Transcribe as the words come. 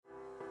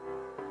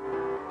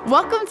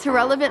Welcome to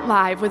Relevant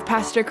Live with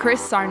Pastor Chris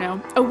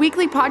Sarno, a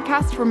weekly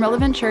podcast from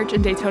Relevant Church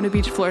in Daytona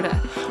Beach,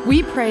 Florida.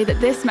 We pray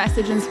that this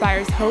message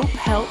inspires hope,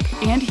 help,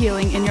 and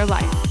healing in your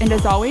life. And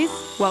as always,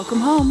 welcome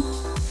home.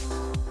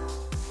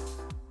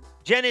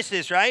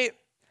 Genesis, right?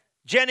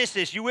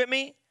 Genesis, you with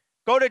me?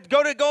 Go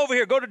over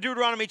here. Go to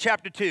Deuteronomy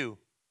chapter 2.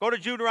 Go to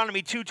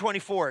Deuteronomy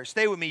 2:24.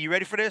 Stay with me. You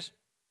ready for this?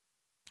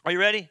 Are you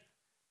ready?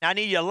 Now I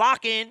need you to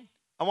lock in.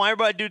 I want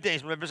everybody to do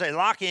things. Remember, say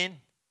lock in.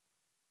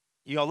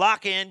 You go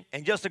lock in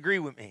and just agree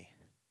with me.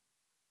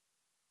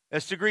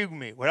 Just agree with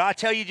me. What I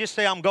tell you, just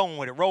say I'm going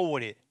with it. Roll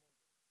with it.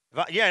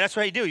 Yeah, that's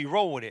what you do. You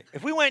roll with it.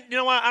 If we went, you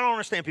know what? I don't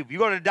understand people. You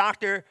go to the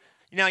doctor,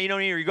 you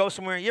don't need, or you go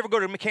somewhere. You ever go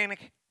to a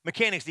mechanic?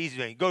 Mechanic's the easy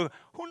way. You go,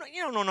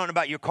 you don't know nothing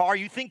about your car.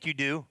 You think you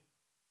do. You know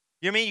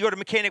what I mean? You go to a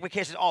mechanic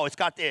says, oh, it's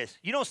got this.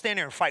 You don't stand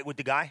there and fight with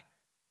the guy.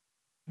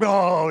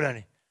 Bro, doesn't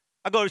it?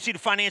 I go to see the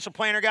financial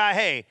planner guy.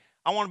 Hey,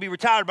 I want to be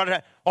retired about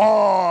it.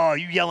 Oh,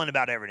 you yelling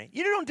about everything.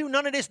 You don't do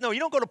none of this. No, you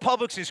don't go to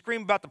Publix and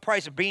scream about the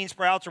price of bean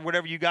sprouts or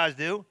whatever you guys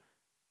do.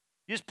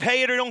 You just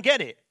pay it or don't get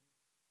it.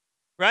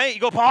 Right? You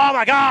go, oh,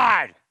 my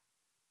God.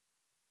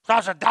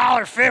 That's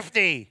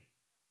 $1.50.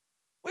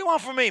 What do you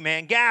want from me,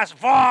 man? Gas,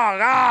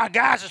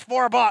 gas is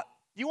 $4.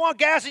 You want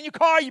gas in your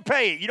car, you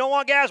pay it. You don't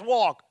want gas,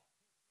 walk.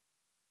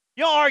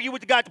 You don't argue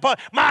with the guy at the pub.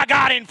 My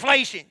God,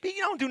 inflation. You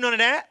don't do none of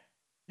that.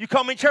 You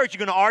come in church,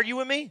 you're going to argue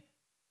with me?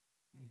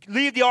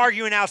 Leave the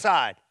arguing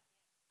outside.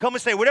 Come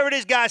and say, whatever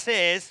this guy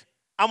says,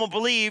 I'm going to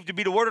believe to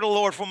be the word of the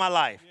Lord for my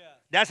life. Yeah.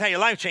 That's how your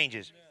life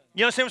changes. Yeah.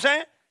 You understand what I'm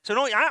saying?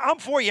 So I'm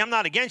for you. I'm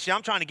not against you.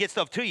 I'm trying to get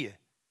stuff to you.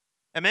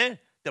 Amen?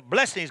 The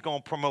blessing is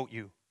going to promote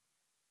you.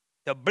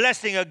 The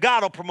blessing of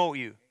God will promote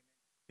you.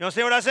 You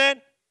understand what I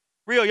said?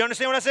 Real, you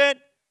understand what I said?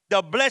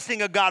 The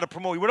blessing of God will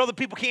promote you. What other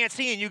people can't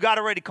see and you God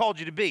already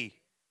called you to be.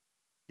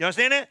 You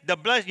understand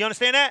that? You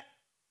understand that?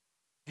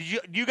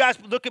 You guys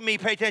look at me,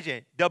 pay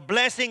attention. The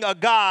blessing of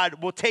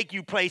God will take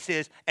you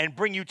places and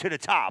bring you to the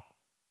top.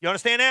 You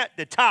understand that?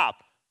 The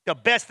top. The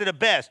best of the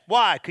best.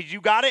 Why? Because you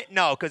got it?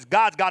 No, because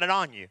God's got it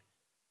on you.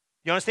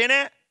 You understand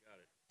that?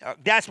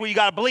 That's what you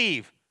got to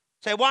believe.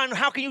 Say, why?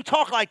 How can you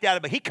talk like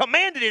that? But He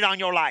commanded it on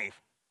your life.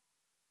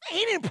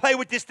 He didn't play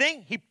with this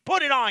thing. He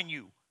put it on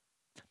you.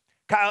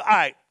 All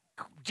right.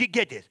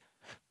 Get this.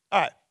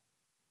 All right.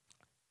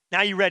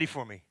 Now you ready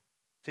for me?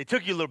 So it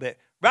took you a little bit.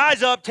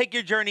 Rise up, take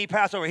your journey,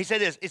 pass over. He said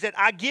this. He said,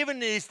 I've given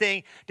this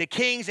thing to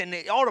kings and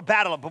all the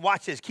battle. But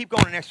watch this. Keep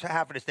going the next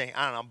half of this thing.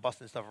 I don't know. I'm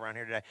busting stuff around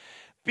here today.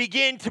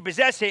 Begin to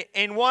possess it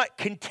and what?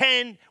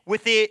 Contend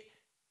with it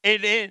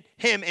in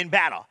him in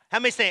battle. How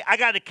many say, I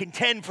got to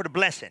contend for the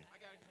blessing?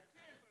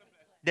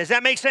 Does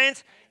that make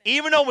sense?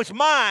 Even though it's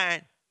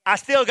mine, I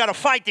still got to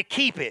fight to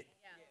keep it.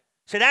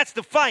 So that's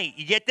the fight.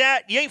 You get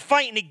that? You ain't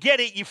fighting to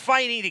get it. You're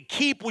fighting to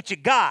keep what you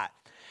got.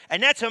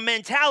 And that's a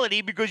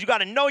mentality because you got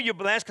to know you're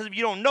blessed, because if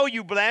you don't know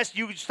you're blessed,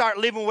 you start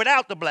living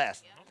without the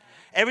blessed.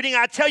 Everything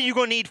I tell you, you're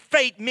going to need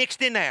faith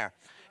mixed in there.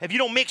 If you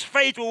don't mix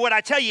faith with what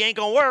I tell you, it ain't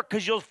going to work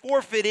because you'll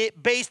forfeit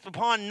it based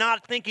upon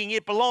not thinking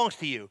it belongs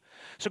to you.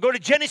 So go to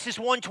Genesis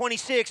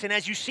 1:26, and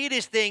as you see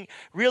this thing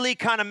really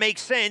kind of make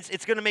sense,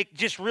 it's going to make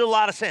just real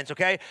lot of sense,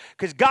 okay?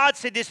 Because God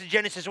said this in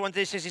Genesis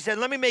 1:26. He said,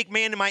 let me make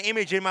man in my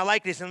image and my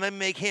likeness, and let me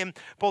make him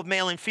both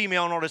male and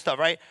female and all this stuff,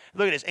 right?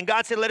 Look at this. And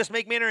God said, let us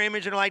make man in our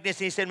image and our likeness,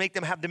 and He said, make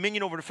them have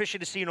dominion over the fish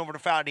of the sea and over the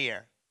fowl of the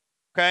air,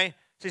 okay?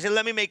 So He said,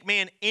 let me make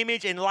man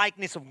image and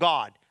likeness of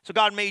God. So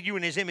God made you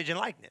in His image and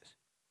likeness.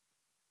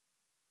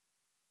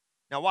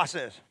 Now watch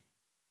this.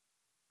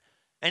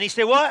 And He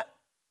said what?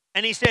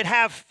 And He said,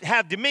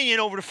 have dominion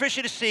over the fish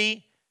of the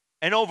sea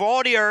and over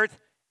all the earth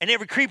and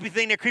every creepy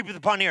thing that creepeth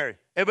upon the earth.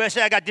 Everybody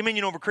say, I got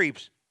dominion over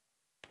creeps.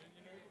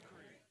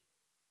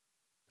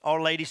 All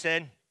the ladies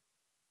said,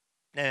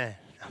 nah.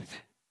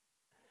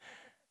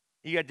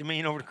 You got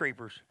dominion over the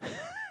creepers.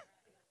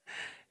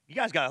 You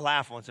guys got to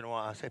laugh once in a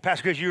while. I say,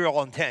 Pastor Chris, you're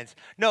all intense.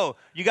 No,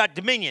 you got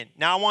dominion.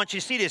 Now I want you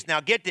to see this.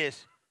 Now get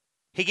this.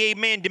 He gave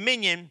man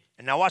dominion.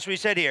 And now watch what He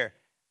said here.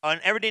 On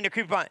everything that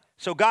creeps upon.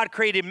 So God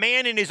created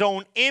man in His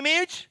own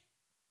image.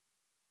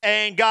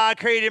 And God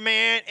created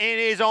man in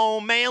His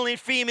own male and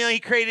female. He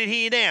created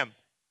he and them.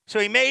 So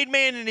He made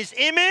man in His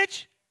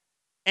image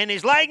and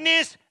His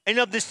likeness and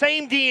of the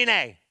same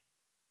DNA.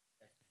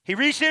 He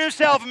reached in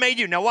Himself and made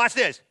you. Now watch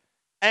this.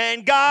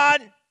 And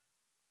God.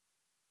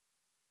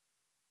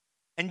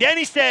 And then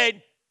He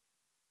said,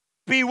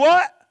 be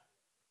what?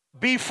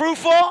 Be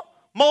fruitful,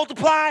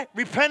 multiply,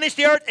 replenish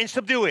the earth, and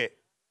subdue it.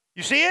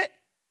 You see it?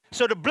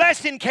 So the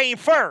blessing came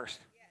first.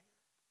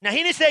 Now,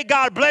 He didn't say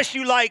God bless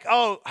you like,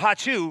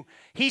 hachu.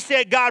 He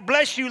said God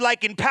bless you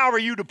like empower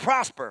you to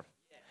prosper.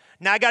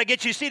 Now, I got to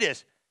get you to see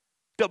this.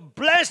 The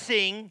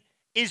blessing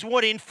is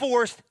what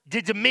enforced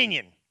the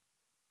dominion.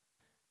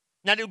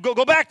 Now,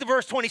 go back to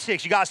verse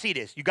 26. You got to see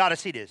this. You got to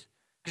see this.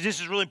 Because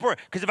this is really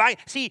important. Because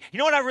you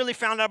know what I really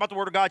found out about the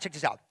Word of God? Check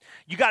this out.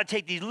 You got to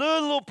take these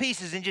little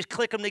pieces and just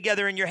click them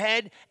together in your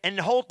head, and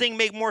the whole thing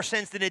make more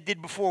sense than it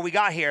did before we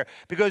got here.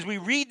 Because we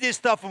read this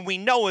stuff and we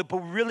know it,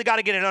 but we really got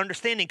to get an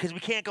understanding because we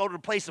can't go to the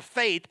place of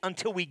faith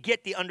until we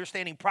get the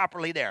understanding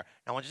properly there.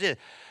 Now, I want you to see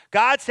this.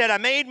 God said, I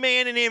made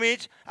man in the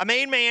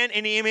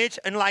image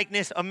and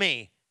likeness of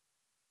me,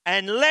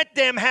 and let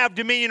them have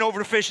dominion over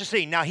the fish of the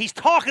sea. Now, he's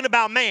talking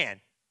about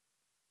man.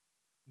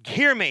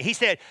 Hear me. He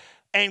said,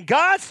 and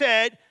God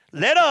said,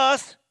 let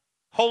us,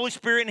 Holy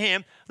Spirit and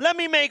him, let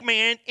me make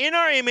man in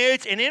our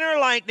image and in our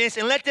likeness,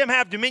 and let them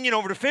have dominion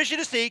over the fish of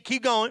the sea,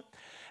 keep going,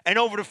 and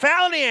over the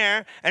fowl of the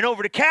air, and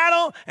over the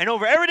cattle, and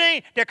over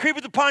everything that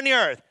creepeth upon the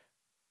earth.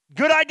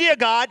 Good idea,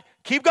 God.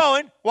 Keep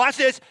going. Watch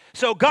this.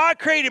 So God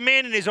created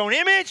man in his own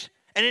image,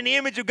 and in the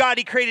image of God,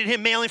 he created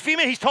him male and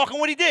female. He's talking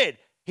what he did.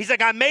 He's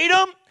like, I made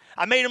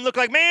him look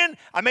like man,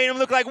 I made him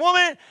look like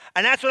woman,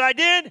 and that's what I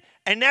did,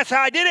 and that's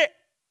how I did it.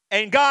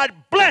 And God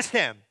blessed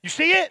him. You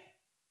see it?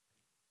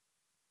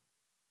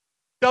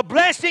 The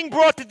blessing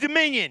brought the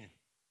dominion.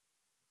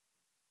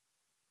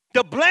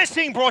 The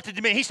blessing brought the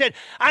dominion. He said,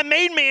 I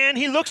made man,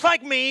 he looks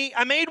like me.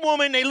 I made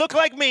woman, they look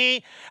like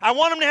me. I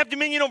want them to have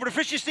dominion over the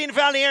fish of the sea and the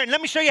fowl of the air. And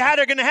let me show you how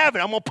they're going to have it.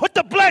 I'm going to put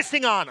the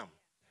blessing on them.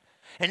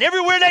 And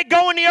everywhere they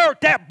go in the earth,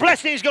 that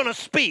blessing is going to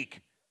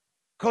speak.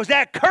 Because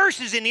that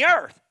curse is in the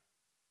earth.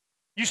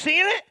 You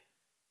seeing it?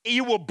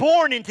 You were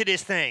born into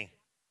this thing.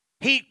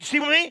 See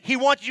what I mean? He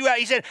wants you out.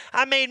 He said,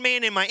 I made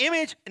man in my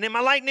image and in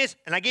my likeness,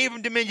 and I gave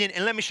him dominion.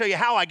 And let me show you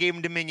how I gave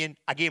him dominion.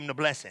 I gave him the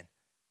blessing.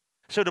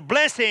 So the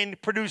blessing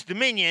produced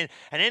dominion.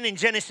 And then in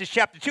Genesis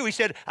chapter 2, he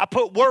said, I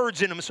put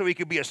words in him so he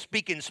could be a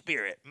speaking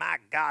spirit. My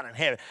God in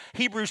heaven.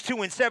 Hebrews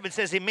 2:7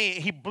 says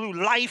he blew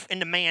life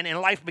into man, and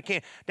life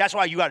became. That's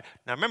why you got.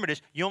 Now remember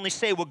this. You only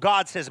say what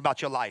God says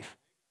about your life.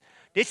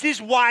 This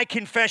is why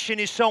confession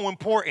is so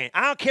important.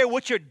 I don't care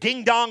what your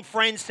ding-dong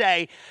friends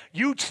say.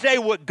 You say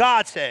what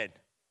God said.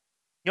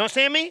 You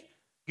understand me?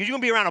 Because you're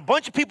going to be around a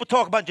bunch of people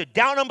talking about your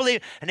doubt and unbelief,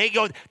 and they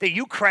go,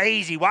 you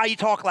crazy. Why you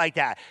talk like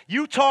that?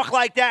 You talk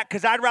like that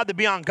because I'd rather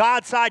be on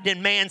God's side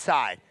than man's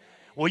side.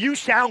 Well, you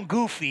sound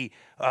goofy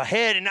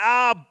ahead, and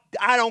I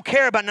don't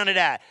care about none of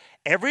that.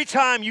 Every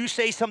time you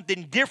say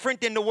something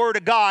different than the Word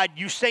of God,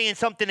 you're saying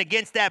something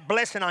against that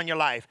blessing on your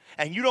life,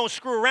 and you don't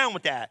screw around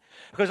with that.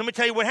 Because let me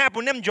tell you what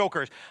happened with them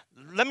jokers.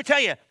 Let me tell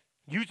you,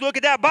 you look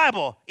at that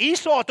Bible.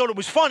 Esau thought it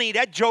was funny.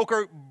 That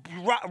joker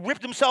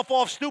ripped himself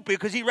off stupid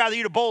because he'd rather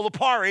eat a bowl of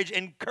porridge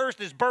and cursed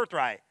his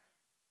birthright.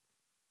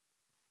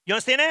 You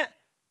understand that?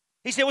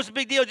 He said, what's the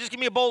big deal? Just give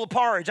me a bowl of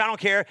porridge. I don't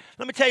care.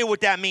 Let me tell you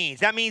what that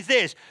means. That means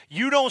this.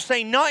 You don't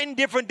say nothing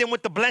different than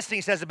what the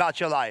blessing says about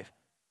your life.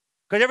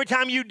 Because every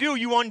time you do,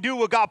 you undo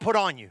what God put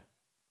on you.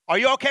 Are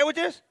you okay with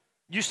this?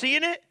 You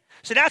seeing it?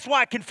 So that's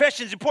why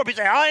confession is important.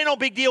 People say, ain't no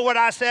big deal what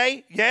I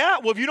say. Yeah?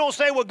 Well, if you don't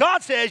say what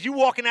God says, you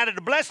walking out of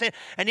the blessing,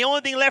 and the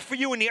only thing left for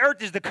you in the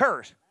earth is the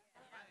curse.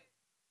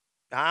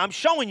 I'm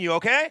showing you,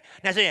 okay?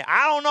 Now say,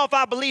 I don't know if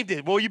I believe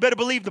this. Well, you better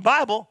believe the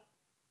Bible.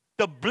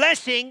 The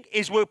blessing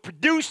is what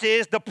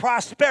produces the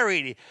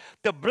prosperity.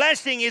 The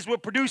blessing is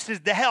what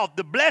produces the health.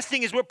 The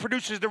blessing is what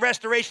produces the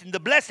restoration. The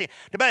blessing.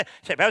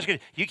 Say, Pastor,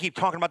 you keep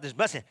talking about this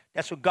blessing.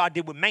 That's what God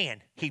did with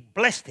man. He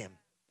blessed him.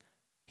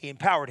 He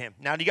empowered him.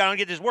 Now, you got to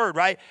get this word,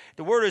 right?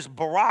 The word is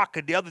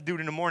Barak. The other dude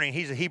in the morning,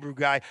 he's a Hebrew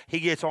guy. He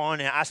gets on,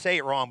 and I say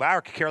it wrong, but I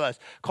could care less.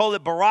 Call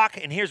it Barak,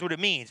 and here's what it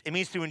means. It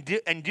means to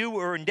endue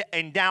or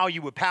endow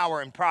you with power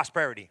and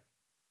prosperity.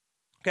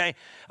 Okay?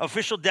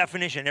 Official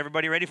definition.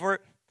 Everybody ready for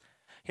it?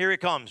 Here it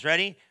comes.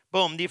 Ready?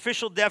 Boom. The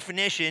official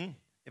definition,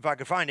 if I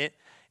could find it,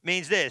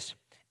 means this.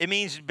 It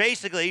means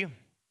basically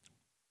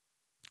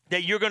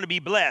that you're going to be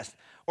blessed.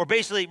 Or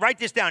basically, write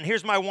this down.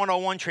 Here's my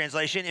 101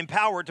 translation.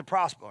 Empowered to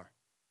prosper.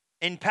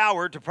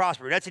 Empowered to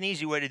prosper. That's an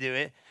easy way to do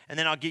it. And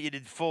then I'll get you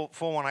the full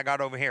one I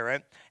got over here,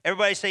 right?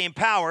 Everybody say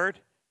empowered,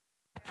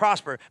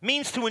 prosper.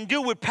 Means to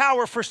endue with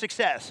power for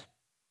success.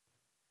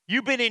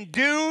 You've been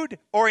endued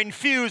or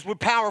infused with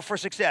power for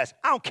success.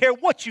 I don't care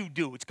what you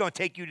do. It's going to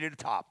take you to the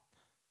top.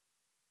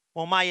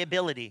 Well, my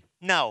ability.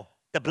 No,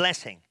 the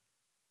blessing.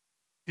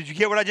 Did you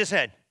get what I just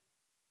said?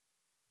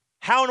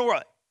 How in the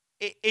world?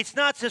 It's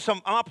not just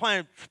I'm not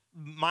playing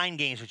mind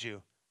games with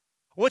you.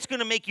 What's going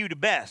to make you the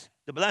best?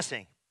 The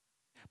blessing.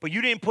 But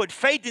you didn't put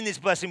faith in this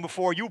blessing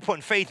before. You were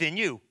putting faith in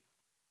you.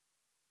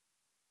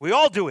 We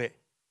all do it.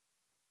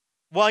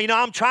 Well,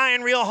 I'm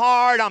trying real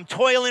hard. I'm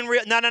toiling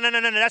real. No.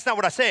 That's not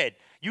what I said.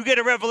 You get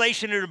a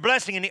revelation of the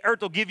blessing, and the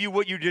earth will give you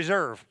what you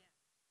deserve.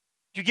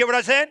 Did you get what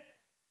I said?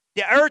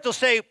 The earth will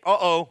say,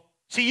 uh-oh.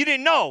 See, you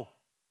didn't know.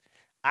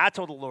 I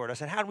told the Lord, I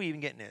said, how do we even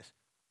get in this?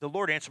 The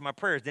Lord answered my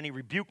prayers. Then he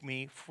rebuked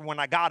me for when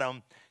I got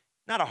him.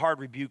 Not a hard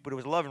rebuke, but it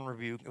was a loving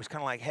rebuke. It was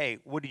kind of like, hey,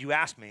 what did you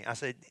ask me? I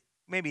said,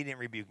 maybe he didn't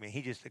rebuke me.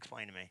 He just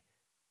explained to me.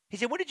 He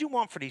said, what did you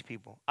want for these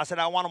people? I said,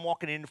 I want them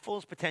walking in the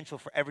fullest potential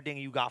for everything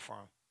you got for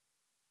them.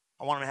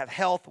 I want them to have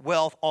health,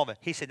 wealth, all of it.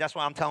 He said, that's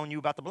why I'm telling you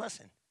about the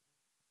blessing.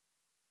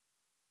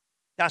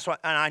 That's why,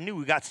 and I knew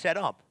we got set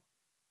up.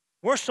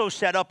 We're so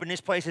set up in this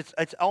place,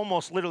 it's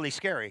almost literally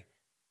scary.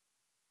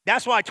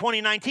 That's why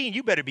 2019,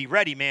 you better be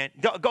ready, man.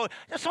 Go.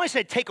 Somebody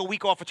said take a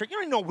week off of church. You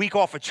don't need no week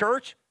off of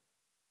church.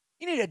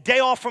 You need a day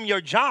off from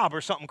your job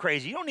or something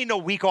crazy. You don't need no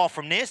week off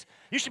from this.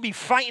 You should be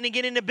fighting to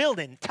get in the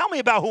building. Tell me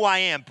about who I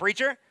am,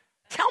 preacher.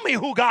 Tell me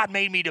who God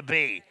made me to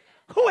be.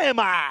 Who am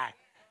I?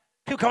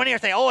 People come in here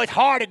and say, oh, it's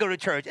hard to go to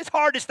church. It's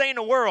hard to stay in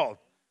the world.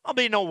 I'll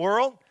be in no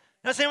world.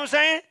 You know what I'm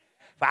saying?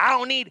 But I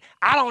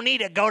don't need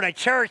to go to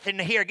church and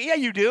hear. Yeah,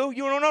 you do.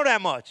 You don't know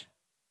that much.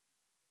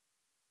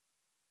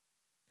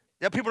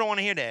 Yeah, people don't want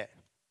to hear that.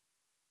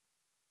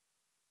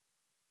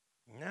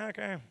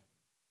 Okay.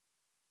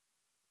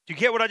 Do you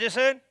get what I just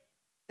said?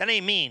 That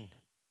ain't mean.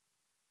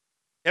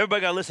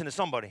 Everybody got to listen to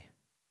somebody.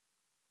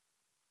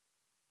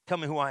 Tell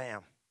me who I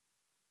am.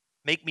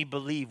 Make me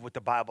believe what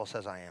the Bible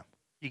says I am.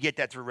 You get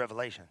that through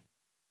Revelation.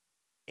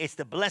 It's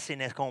the blessing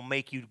that's going to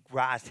make you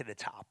rise to the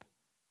top.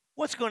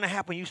 What's going to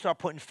happen when you start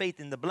putting faith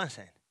in the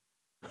blessing?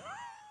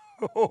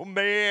 Oh,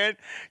 man.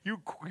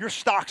 Your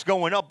stock's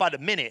going up by the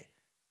minute.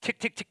 Tick,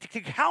 tick, tick, tick,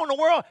 tick. How in the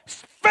world?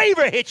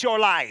 Favor hits your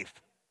life.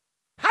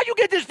 How you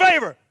get this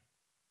favor?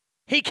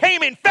 He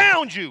came and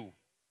found you.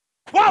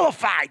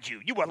 Qualified you.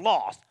 You were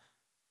lost.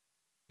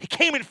 He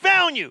came and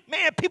found you.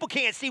 Man, people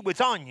can't see what's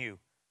on you.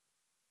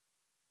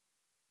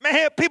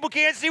 Man, people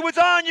can't see what's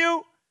on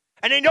you.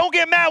 And then don't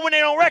get mad when they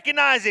don't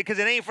recognize it because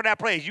it ain't for that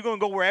place. You're going to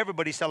go where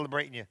everybody's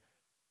celebrating you.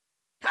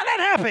 How'd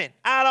that happen?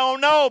 I don't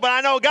know, but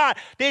I know God.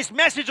 This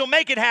message will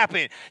make it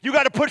happen. You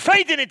got to put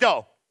faith in it,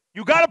 though.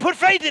 You got to put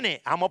faith in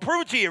it. I'm going to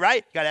prove it to you, right?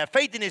 You got to have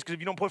faith in this because if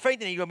you don't put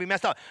faith in it, you're going to be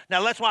messed up.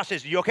 Now, let's watch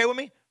this. Are you okay with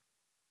me?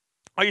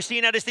 Are you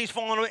seeing how this thing's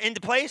falling into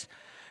place?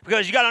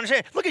 Because you got to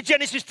understand. Look at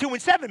Genesis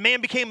 2:7.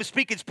 Man became a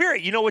speaking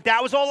spirit. You know what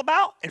that was all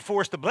about?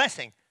 Enforce the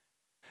blessing.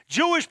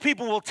 Jewish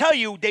people will tell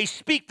you they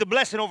speak the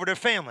blessing over their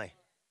family.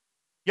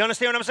 You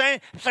understand what I'm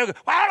saying? So,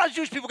 why do those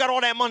Jewish people got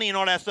all that money and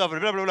all that stuff,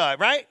 and blah, blah, blah,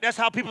 right? That's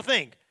how people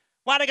think.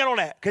 Why they got all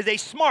that? Because they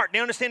smart. They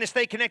understand to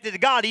stay connected to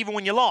God even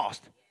when you're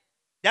lost.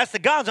 That's the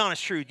God's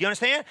honest truth. You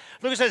understand?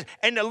 Look, it says,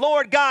 and the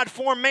Lord God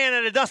formed man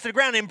out of the dust of the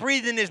ground and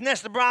breathed in his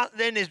breath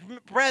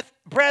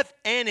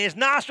and his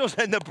nostrils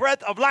and the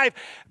breath of life.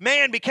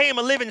 Man became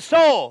a living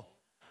soul.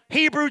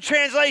 Hebrew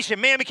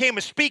translation, man became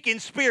a speaking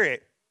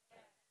spirit.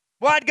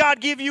 Why'd God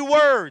give you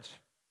words?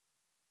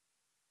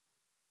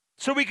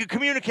 So we could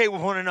communicate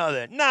with one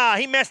another. Nah,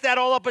 he messed that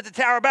all up at the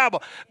Tower of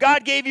Babel.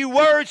 God gave you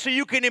words so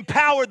you can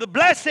empower the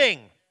blessing.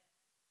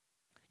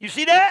 You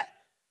see that?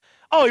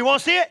 Oh, you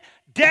want to see it?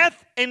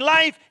 Death and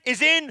life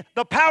is in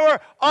the power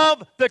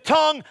of the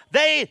tongue.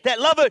 They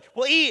that love it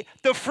will eat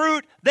the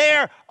fruit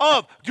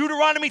thereof.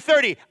 Deuteronomy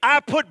 30. I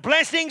put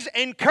blessings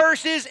and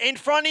curses in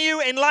front of you,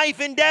 and life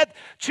and death.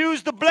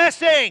 Choose the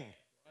blessing.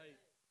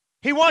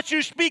 He wants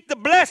you to speak the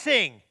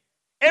blessing.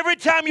 Every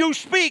time you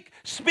speak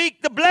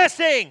the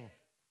blessing.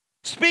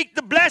 Speak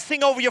the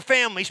blessing over your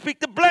family. Speak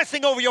the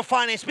blessing over your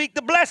finance. Speak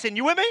the blessing.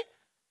 You with me?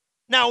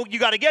 Now, you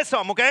got to get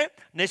something, okay?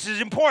 This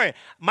is important.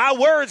 My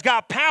words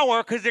got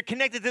power because they're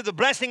connected to the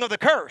blessing of the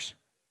curse.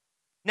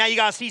 Now, you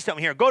got to see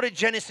something here. Go to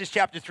Genesis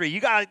chapter 3. You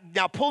got to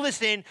now pull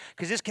this in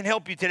because this can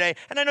help you today.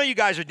 And I know you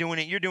guys are doing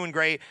it. You're doing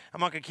great. I'm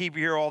not going to keep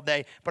you here all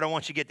day, but I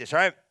want you to get this, all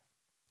right?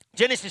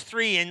 Genesis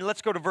 3, and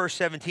let's go to verse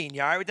 17.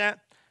 You all right with that?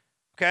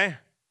 Okay?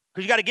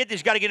 Because you got to get this.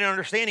 You got to get an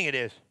understanding of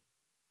this.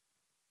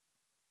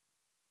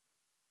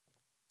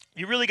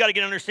 You really got to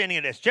get an understanding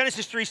of this.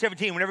 Genesis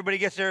 3:17. When everybody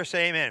gets there,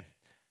 say amen.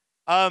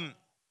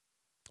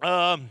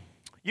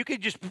 You could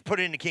just put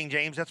it into King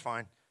James. That's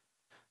fine.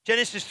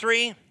 Genesis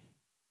 3.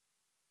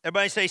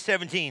 Everybody say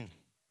 17.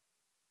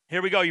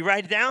 Here we go. You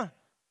write it down.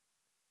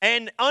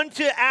 And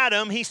unto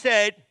Adam he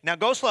said, now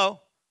go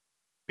slow,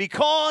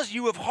 because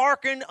you have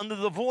hearkened unto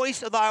the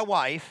voice of thy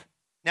wife.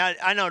 Now,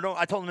 I know,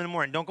 I told him in the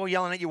morning, don't go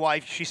yelling at your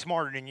wife. She's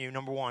smarter than you,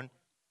 number one.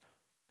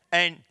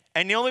 And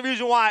the only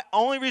reason why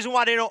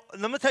they don't,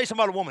 let me tell you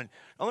something about a woman.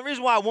 The only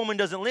reason why a woman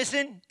doesn't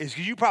listen is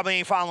because you probably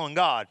ain't following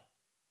God.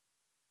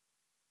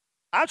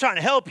 I'm trying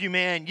to help you,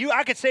 man.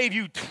 I could save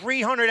you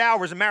 300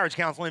 hours of marriage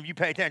counseling if you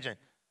pay attention.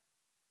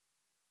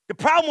 The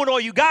problem with all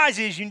you guys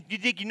is you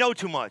think you know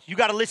too much. You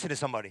got to listen to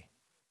somebody.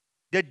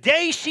 The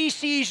day she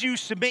sees you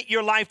submit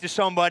your life to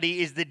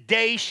somebody is the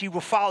day she will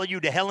follow you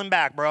to hell and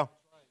back, bro.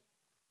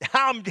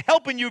 I'm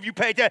helping you if you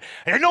pay attention.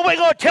 There's nobody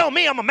going to tell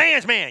me I'm a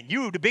man's man.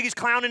 You, the biggest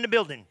clown in the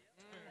building.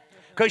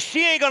 Because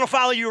she ain't going to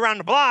follow you around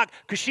the block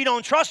because she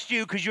don't trust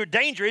you because you're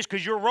dangerous,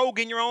 because you're rogue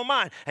in your own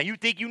mind. And you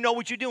think you know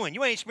what you're doing.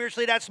 You ain't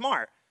spiritually that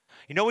smart.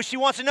 You know what she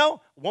wants to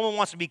know? A woman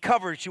wants to be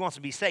covered. She wants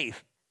to be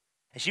safe.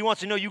 And she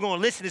wants to know you're going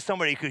to listen to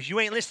somebody because you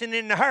ain't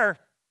listening to her.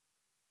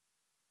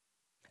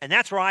 And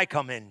that's where I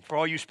come in for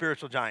all you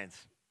spiritual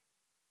giants.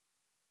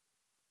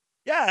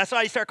 Yeah, that's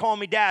why you start calling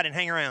me dad and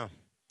hang around.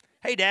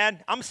 Hey,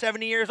 Dad, I'm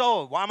 70 years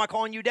old. Why am I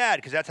calling you dad?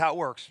 Because that's how it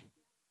works.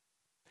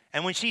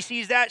 And when she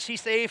sees that,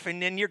 she's safe,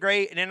 and then you're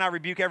great, and then I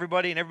rebuke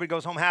everybody, and everybody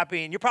goes home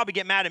happy, and you'll probably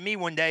get mad at me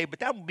one day, but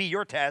that will be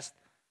your test.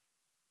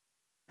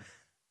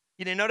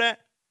 You didn't know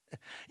that?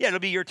 Yeah, it'll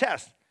be your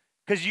test.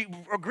 Because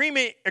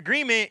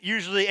agreement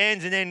usually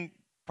ends, and then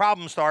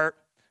problems start.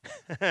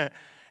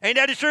 Ain't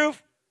that the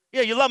truth?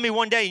 Yeah, you love me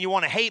one day, and you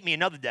want to hate me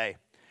another day.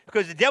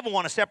 Because the devil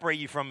want to separate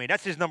you from me.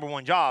 That's his number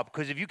one job.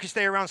 Because if you can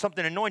stay around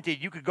something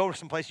anointed, you could go to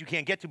some place you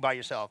can't get to by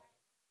yourself.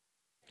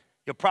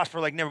 You'll prosper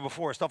like never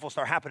before. Stuff will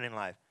start happening in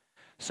life.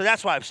 So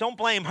that's why. Don't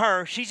blame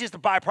her. She's just a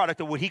byproduct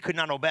of what he could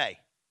not obey.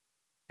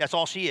 That's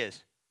all she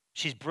is.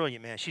 She's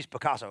brilliant, man. She's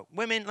Picasso.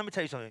 Women, let me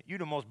tell you something. You're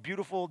the most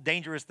beautiful,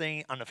 dangerous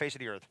thing on the face of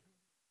the earth.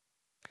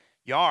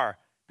 You are,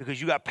 because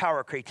you got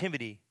power,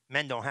 creativity.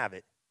 Men don't have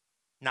it.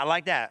 Not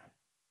like that.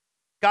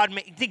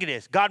 Think of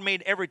this. God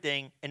made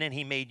everything, and then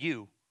he made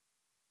you.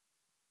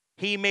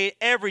 He made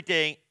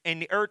everything,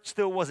 and the earth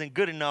still wasn't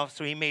good enough,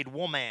 so he made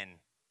woman.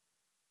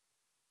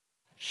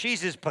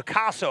 She's his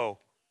Picasso,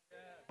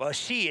 but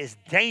she is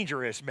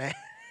dangerous, man.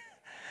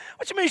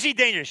 What you mean she's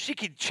dangerous? She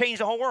could change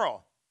the whole world.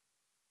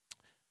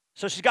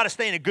 So she's got to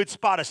stay in a good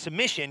spot of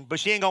submission, but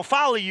she ain't going to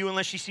follow you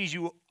unless she sees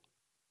you.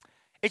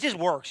 It just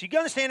works. You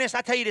understand this?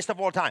 I tell you this stuff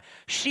all the time.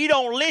 She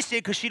don't listen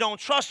because she don't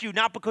trust you,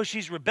 not because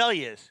she's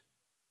rebellious.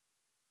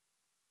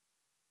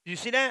 You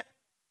see that?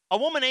 A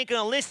woman ain't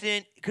going to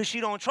listen because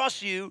she don't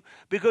trust you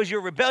because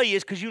you're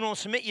rebellious because you don't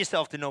submit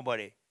yourself to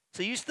nobody.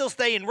 So you still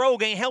stay in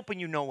rogue ain't helping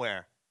you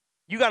nowhere.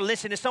 You got to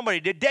listen to somebody.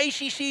 The day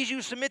she sees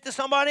you submit to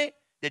somebody,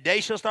 the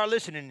day she'll start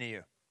listening to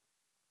you.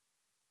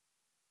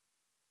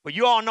 But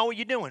you all know what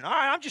you're doing. All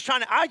right,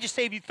 I just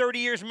saved you 30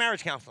 years of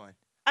marriage counseling.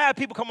 I have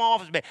people come to my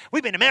office and say,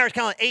 we've been in marriage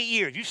counseling 8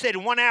 years. You stayed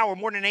in 1 hour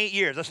more than 8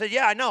 years. I said,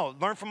 yeah, I know.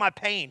 Learn from my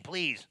pain,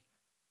 please.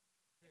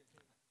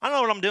 I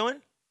know what I'm doing.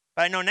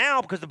 But I know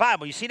now because of the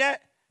Bible. You see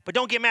that? But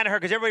don't get mad at her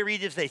because everybody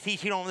reads this and they see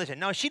she don't listen.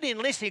 No, she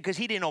didn't listen because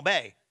he didn't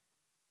obey.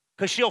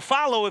 Because she'll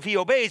follow if he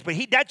obeys, but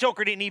that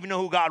joker didn't even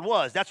know who God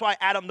was. That's why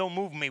Adam don't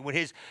move me with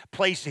his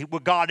place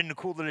with God in the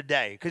cool of the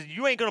day. Because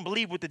you ain't going to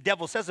believe what the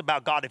devil says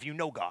about God if you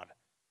know God.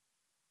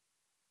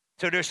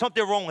 So there's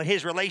something wrong with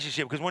his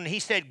relationship. Because when he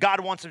said God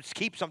wants to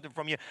keep something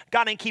from you,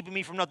 God ain't keeping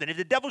me from nothing. If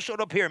the devil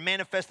showed up here and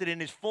manifested in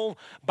his full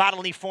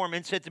bodily form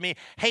and said to me,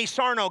 hey,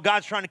 Sarno,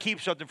 God's trying to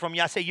keep something from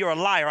you, I say, you're a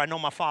liar. I know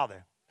my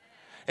Father.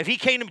 If he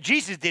came to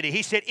Jesus did it.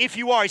 He said, if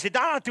you are. He said,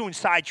 I'm not doing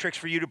side tricks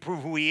for you to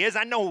prove who he is.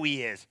 I know who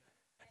he is.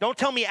 Don't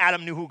tell me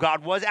Adam knew who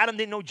God was. Adam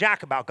didn't know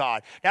jack about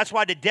God. That's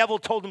why the devil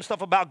told him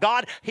stuff about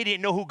God. He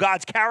didn't know who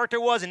God's character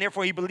was, and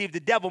therefore he believed the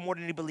devil more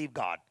than he believed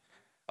God.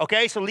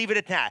 Okay, so leave it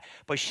at that.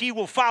 But she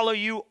will follow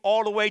you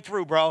all the way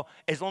through, bro,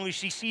 as long as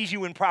she sees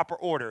you in proper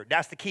order.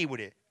 That's the key with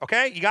it.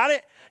 Okay, you got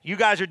it? You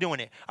guys are doing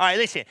it. All right,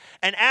 listen.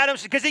 And Adam,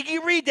 because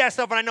you read that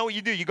stuff, and I know what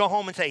you do. You go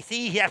home and say,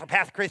 see, he has what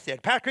Pastor Chris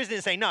said. Pastor Chris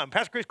didn't say nothing.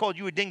 Pastor Chris called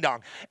you a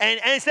ding-dong. And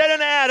it said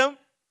unto Adam,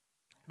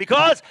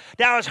 because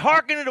thou hast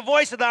hearkened to the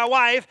voice of thy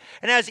wife,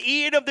 and hast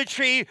eaten of the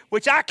tree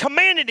which I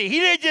commanded thee. He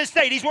didn't just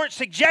say, these weren't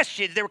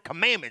suggestions, they were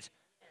commandments.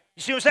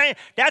 You see what I'm saying?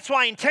 That's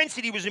why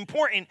intensity was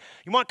important.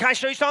 Can I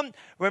show you something?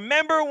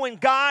 Remember when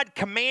God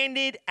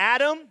commanded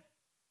Adam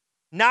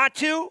not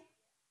to?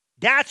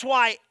 That's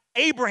why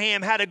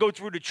Abraham had to go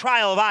through the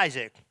trial of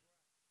Isaac.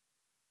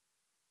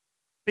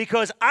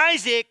 Because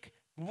Isaac,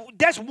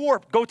 that's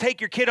warped. Go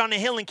take your kid on the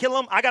hill and kill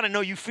him. I got to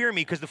know you fear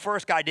me because the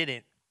first guy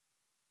didn't.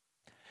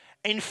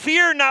 And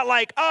fear not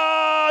like,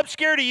 oh, I'm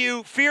scared of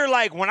you. Fear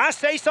like, when I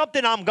say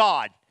something, I'm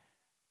God.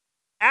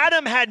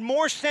 Adam had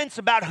more sense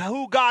about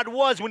who God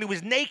was when he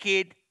was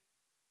naked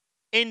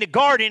in the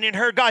garden and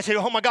heard God say,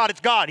 oh, my God,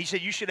 it's God. He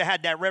said, you should have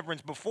had that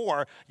reverence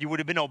before. You would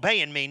have been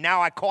obeying me. Now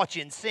I caught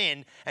you in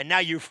sin, and now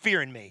you're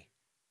fearing me.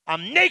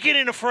 I'm naked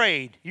and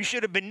afraid. You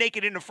should have been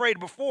naked and afraid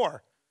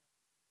before.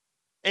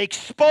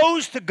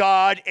 Exposed to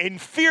God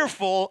and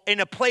fearful in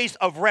a place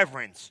of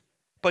reverence.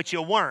 But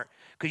you weren't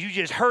because you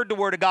just heard the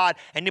word of God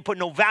and you put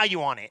no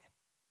value on it.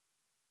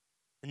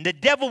 And the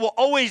devil will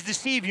always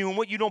deceive you in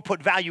what you don't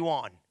put value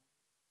on.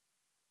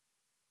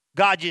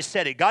 God just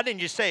said it. God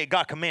didn't just say it.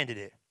 God commanded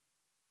it.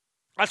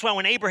 That's why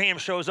when Abraham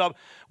shows up,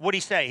 what'd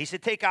he say? He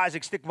said, take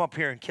Isaac, stick him up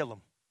here and kill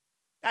him.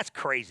 That's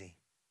crazy.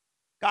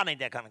 God ain't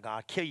that kind of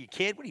God. Kill your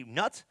kid? What are you,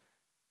 nuts?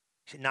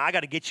 He said, I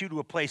got to get you to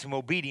a place of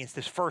obedience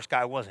this first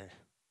guy wasn't.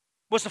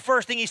 What's the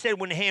first thing he said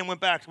when the hand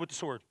went back with the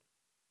sword?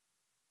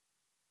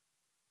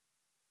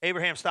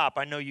 Abraham, stop.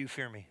 I know you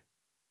fear me.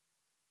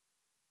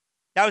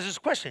 That was his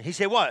question. He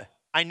said, what?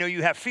 I know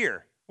you have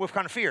fear. What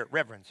kind of fear?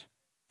 Reverence.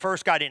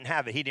 First guy didn't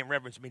have it. He didn't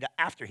reverence me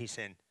after he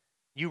sinned.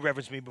 You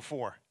reverenced me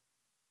before.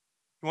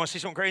 You want to see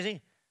something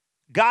crazy?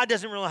 God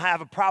doesn't really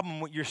have a problem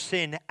with your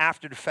sin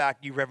after the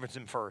fact. You reverence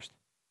him first.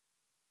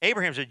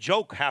 Abraham's a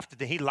joke half the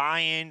day. He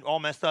lying, all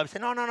messed up. He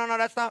said, no,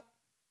 that's not.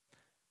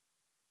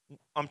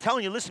 I'm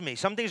telling you, listen to me.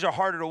 Some things are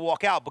harder to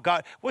walk out. But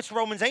God, what's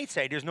Romans 8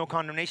 say? There's no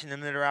condemnation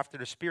in them that are after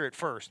the Spirit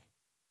first.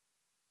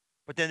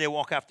 But then they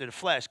walk after the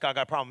flesh. God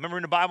got a problem. Remember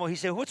in the Bible, he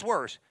said, what's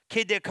worse?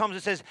 Kid that comes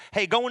and says,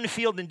 hey, go in the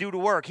field and do the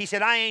work. He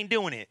said, I ain't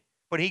doing it.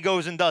 But he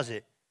goes and does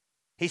it.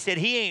 He said,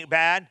 he ain't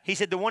bad. He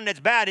said, the one that's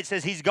bad, it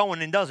says he's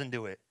going and doesn't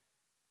do it.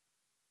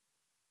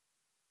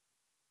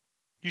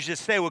 You should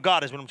stay with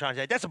God is what I'm trying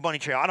to say. That's a bunny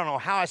trail. I don't know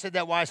how I said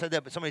that, why I said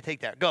that, but somebody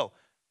take that. Go.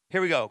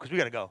 Here we go, because we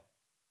got to go.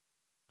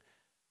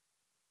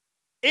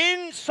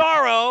 In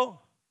sorrow,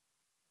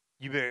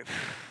 you better,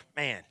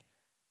 man.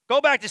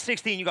 Go back to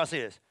 16. You got to see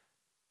this.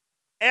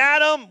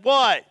 Adam,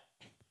 what?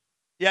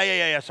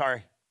 Yeah,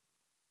 sorry.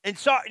 And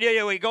so,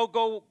 wait,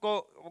 go.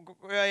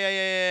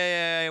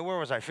 Yeah. Where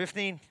was I?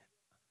 15?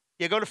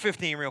 Yeah, go to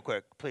 15 real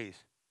quick, please.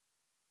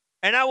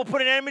 And I will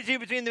put an enmity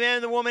between the man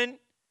and the woman,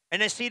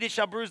 and the seed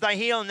shall bruise thy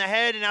heel, and the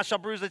head, and thou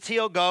shalt bruise its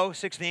heel. Go,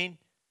 16.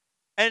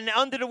 And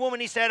unto the woman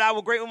he said, I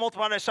will greatly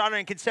multiply thy sorrow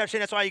and conception.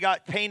 That's why you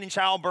got pain in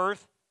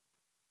childbirth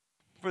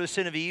for the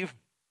sin of Eve.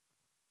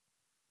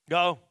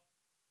 Go.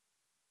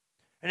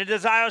 And the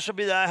desire shall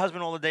be thy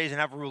husband all the days and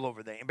have rule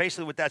over thee. And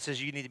basically what that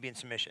says, you need to be in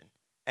submission.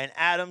 And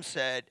Adam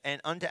said, and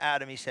unto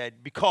Adam he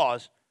said,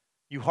 because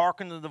you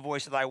hearkened to the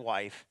voice of thy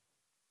wife,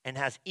 and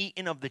hast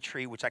eaten of the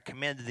tree which I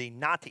commanded thee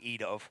not to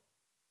eat of,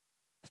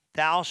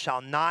 thou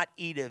shalt not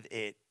eat of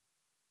it.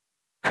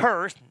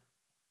 Cursed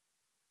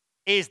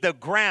is the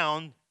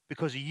ground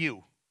because of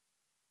you.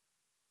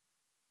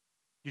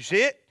 You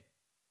see it?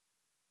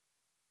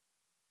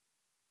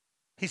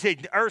 He said,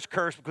 the earth's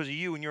cursed because of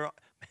you and your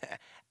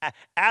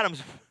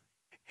Adam's,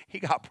 he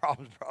got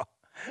problems, bro.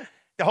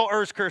 The whole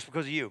earth's cursed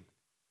because of you.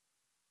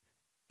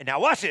 And now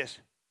watch this.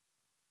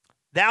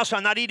 Thou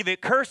shalt not eat of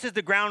it. Cursed is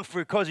the ground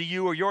because of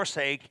you or your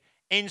sake.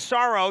 In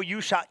sorrow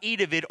you shall eat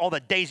of it all the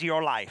days of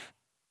your life.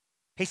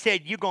 He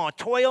said, you're going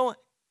to toil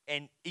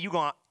and you're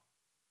going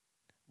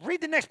to, read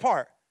the next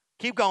part.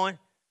 Keep going.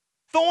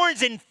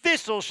 Thorns and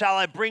thistles shall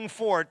I bring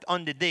forth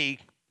unto thee,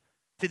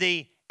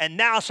 and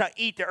thou shalt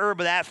eat the herb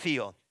of that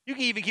field. You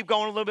can even keep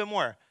going a little bit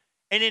more.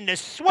 And in the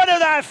sweat of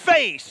thy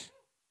face,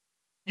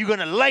 you're going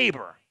to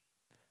labor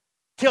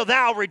till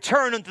thou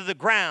return unto the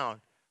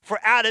ground. For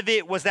out of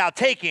it was thou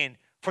taken,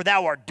 for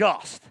thou art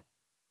dust,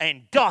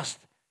 and dust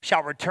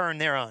shall return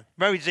thereon.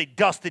 Remember, you say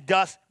dust to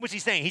dust? What's he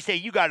saying? He said,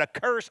 you got a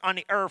curse on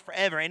the earth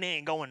forever, and it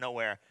ain't going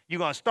nowhere. You're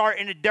going to start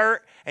in the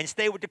dirt and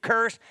stay with the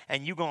curse,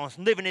 and you're going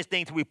to live in this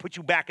thing till we put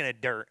you back in the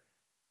dirt.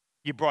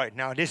 You brought it.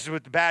 Now, this is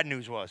what the bad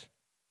news was.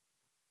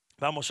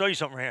 But I'm going to show you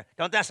something right here.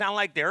 Don't that sound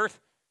like the earth?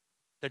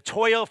 The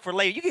toil for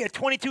labor. You can get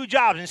 22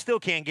 jobs and still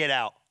can't get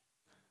out.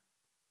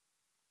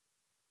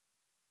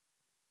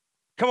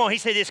 Come on, he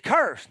said it's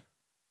cursed.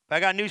 But I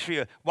got news for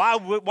you.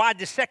 Why did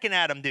the second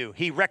Adam do?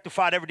 He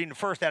rectified everything the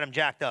first Adam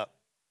jacked up.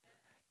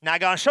 Now I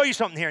got to show you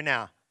something here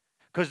now.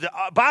 Because the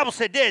Bible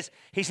said this.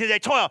 He said they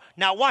toil.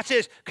 Now watch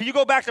this. Can you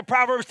go back to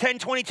Proverbs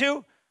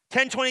 10:22?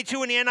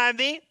 10:22 in the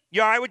NIV?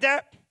 You all right with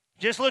that?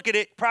 Just look at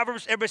it.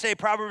 Proverbs, everybody say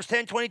Proverbs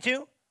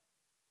 10:22.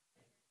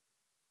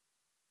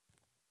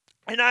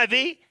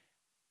 NIV.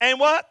 And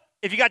what?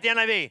 If you got the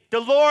NIV. The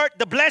Lord,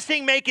 the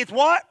blessing maketh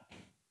what?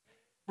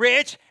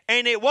 Rich.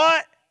 And it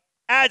what?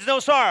 Adds no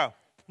sorrow.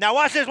 Now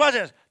watch this, watch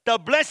this. The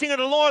blessing of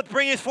the Lord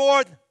bringeth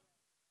forth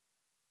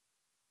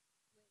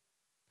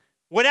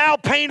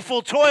without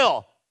painful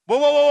toil.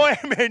 Whoa, wait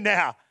a minute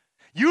now.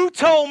 You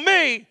told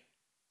me,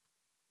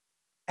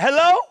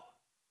 hello?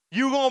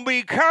 You're going to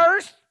be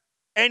cursed,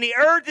 and the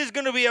earth is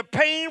going to be a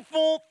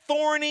painful,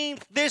 thorny,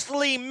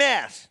 thistly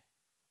mess.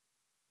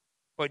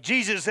 But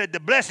Jesus said the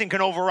blessing can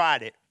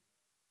override it.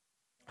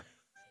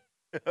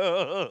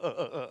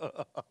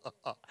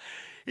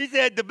 He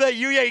said,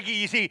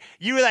 you see,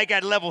 you were like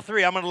at level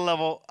 3. I'm at a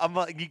level,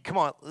 come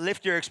on,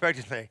 lift your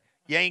expectancy.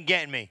 You ain't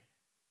getting me.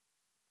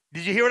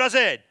 Did you hear what I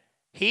said?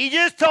 He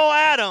just told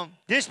Adam,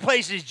 this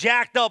place is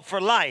jacked up for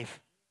life,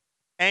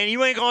 and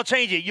you ain't going to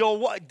change it.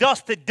 You're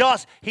dust to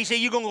dust. He said,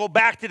 you're going to go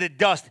back to the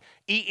dust,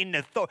 eating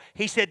the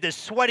he said, the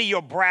sweat of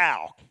your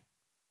brow.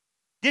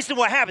 This is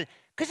what happens.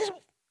 Because this,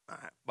 all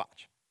right,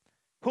 watch.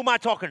 Who am I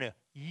talking to?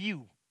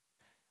 You.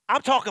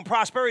 I'm talking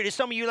prosperity to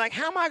some of you like,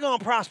 how am I going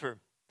to prosper?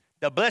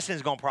 The blessing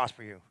is going to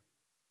prosper you.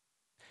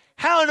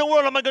 How in the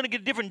world am I going to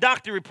get a different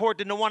doctor report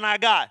than the one I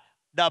got?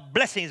 The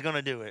blessing is going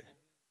to do it.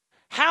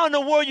 How in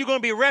the world are you going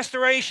to be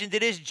restoration to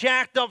this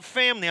jacked up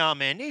family? Oh,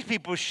 man, these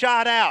people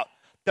shot out.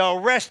 The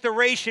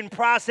restoration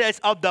process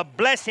of the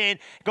blessing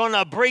going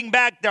to bring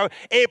back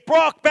it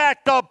brought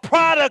back the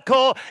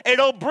prodigal.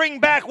 It'll bring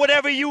back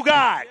whatever you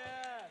got.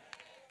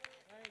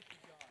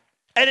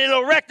 And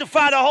it'll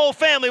rectify the whole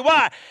family.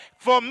 Why?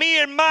 For me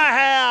and my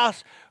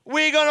house,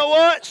 we're going to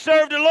what?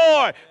 Serve the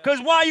Lord. Because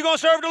why are you going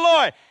to serve the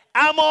Lord?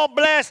 I'm going to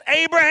bless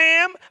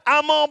Abraham.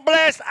 I'm going to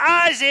bless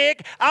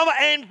Isaac.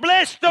 And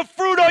bless the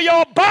fruit of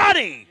your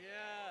body.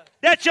 Yeah.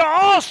 That's your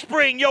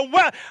offspring.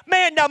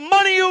 Man, the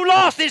money you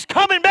lost is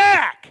coming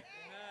back. Amen.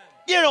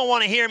 You don't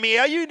want to hear me.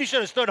 You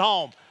should have stood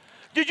home.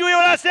 Did you hear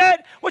what I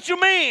said? What you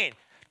mean?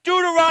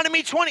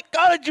 Deuteronomy 20.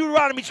 Go to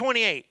Deuteronomy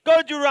 28. Go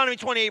to Deuteronomy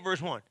 28,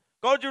 verse 1.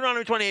 Go to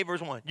Deuteronomy 28,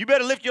 verse 1. You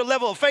better lift your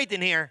level of faith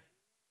in here.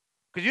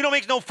 Because you don't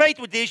mix no faith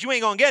with this, you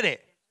ain't going to get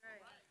it.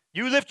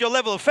 You lift your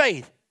level of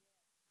faith.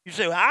 You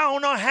say, well, I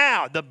don't know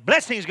how. The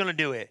blessing is going to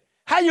do it.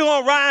 How you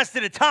going to rise to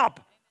the top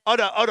of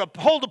the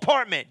whole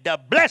department? The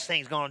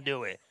blessing is going to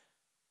do it.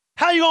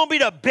 How you going to be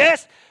the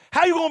best?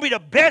 How you going to be the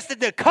best at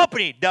the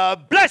company?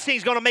 The blessing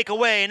is going to make a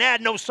way and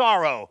add no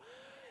sorrow.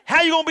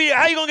 How you going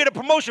to get a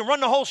promotion? Run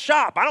the whole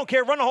shop. I don't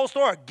care. Run the whole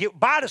store.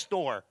 Buy the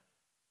store.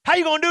 How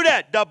you going to do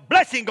that? The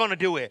blessing is going to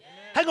do it.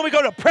 How you going to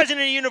go to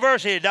president of the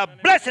university? The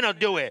blessing will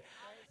do it.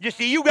 You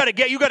see, you got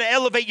to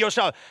elevate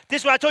yourself.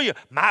 This is what I told you.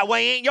 My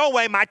way ain't your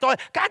way, my thought.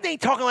 God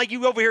ain't talking like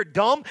you over here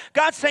dumb.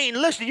 God's saying,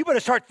 listen, you better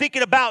start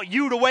thinking about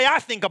you the way I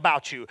think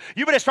about you.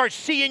 You better start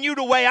seeing you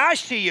the way I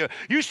see you.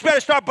 You better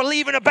start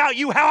believing about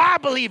you how I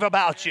believe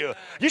about you.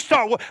 You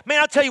start, man,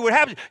 I'll tell you what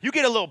happens. You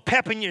get a little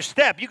pep in your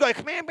step. You go,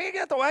 man,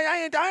 get the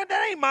way.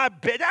 That ain't my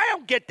bit. I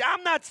don't get that.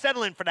 I'm not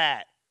settling for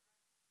that.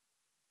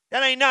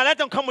 That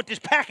don't come with this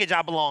package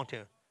I belong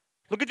to.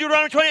 Look at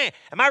Deuteronomy 28.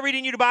 Am I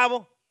reading you the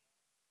Bible?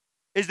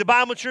 Is the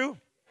Bible true?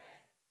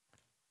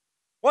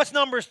 What's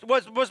my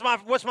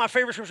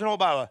favorite scripture in the whole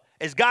Bible?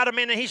 Is God a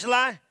man that he should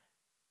lie?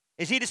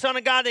 Is he the son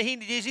of God is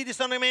he the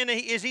son of man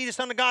is he the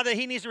son of God that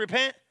he needs to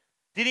repent?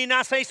 Did he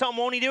not say something?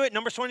 Won't he do it?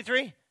 Numbers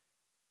 23.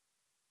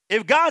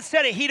 If God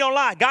said it, he don't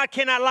lie. God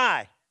cannot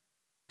lie.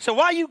 So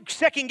why are you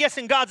second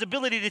guessing God's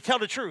ability to tell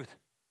the truth?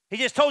 He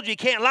just told you he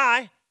can't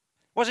lie. It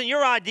wasn't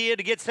your idea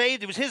to get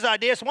saved. It was his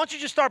idea. So why don't you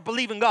just start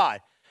believing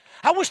God?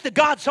 I wish to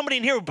God somebody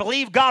in here would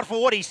believe God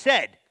for what he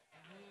said.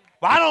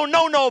 Well, I don't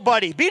know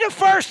nobody. Be the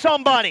first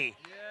somebody.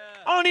 Yeah.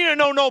 I don't need to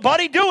know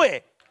nobody. Do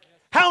it.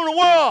 How in the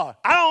world?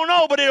 I don't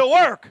know, but it'll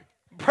work.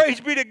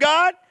 Praise be to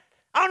God.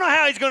 I don't know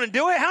how he's going to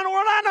do it. How in the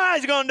world? I know how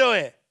he's going to do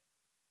it.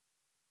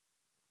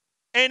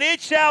 And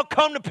it shall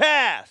come to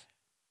pass.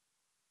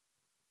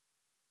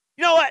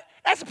 You know what?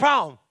 That's the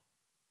problem.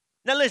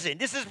 Now listen,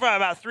 this is probably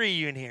about 3 of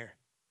you in here.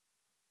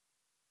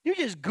 You're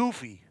just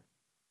goofy.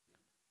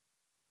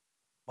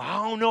 Well,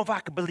 I don't know if I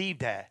can believe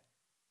that.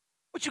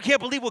 But you can't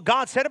believe what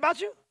God said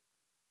about you?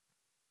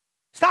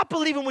 Stop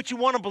believing what you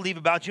want to believe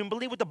about you and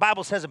believe what the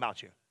Bible says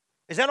about you.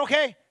 Is that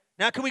okay?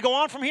 Now, can we go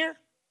on from here?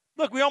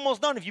 Look, we're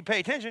almost done if you pay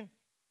attention.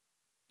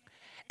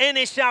 And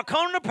it shall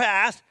come to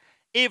pass,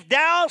 if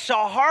thou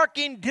shalt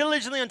hearken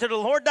diligently unto the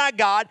Lord thy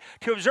God,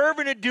 to observe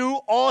and to do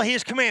all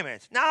his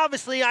commandments. Now,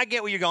 obviously, I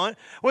get where you're going.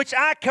 Which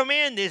I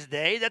command this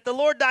day, that the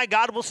Lord thy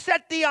God will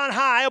set thee on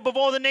high above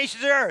all the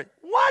nations of the earth.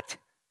 What?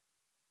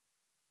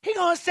 He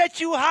going to set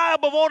you high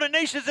above all the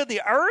nations of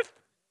the earth?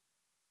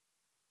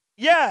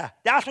 Yeah,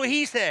 that's what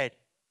he said.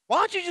 Why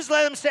don't you just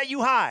let him set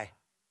you high?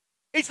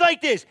 It's like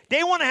this.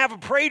 They want to have a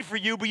parade for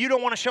you, but you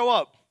don't want to show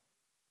up.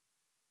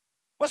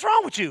 What's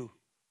wrong with you?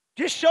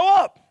 Just show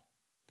up.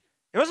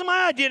 It wasn't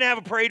my idea to have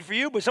a parade for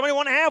you, but somebody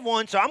want to have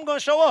one, so I'm going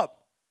to show up.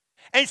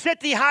 And set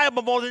thee high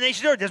above all the nations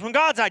of the earth. That's when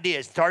God's idea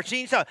is. Start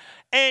seeing stuff.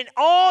 And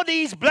all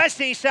these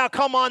blessings shall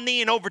come on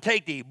thee and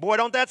overtake thee. Boy,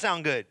 don't that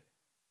sound good.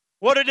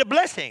 What are the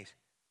blessings?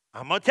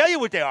 I'm going to tell you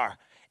what they are.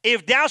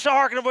 If thou shalt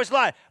hearken to the voice of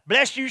life,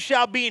 blessed you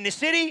shall be in the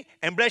city,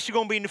 and blessed you're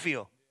going to be in the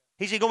field.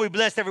 He said, you're going to be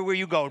blessed everywhere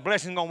you go. The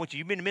blessing's going with you.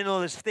 You've been in the middle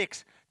of the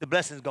sticks, the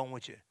blessing's going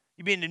with you.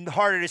 You'll be in the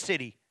heart of the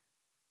city.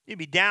 You'll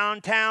be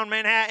downtown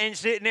Manhattan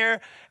sitting there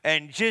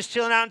and just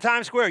chilling out in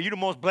Times Square. You're the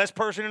most blessed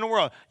person in the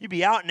world. You'll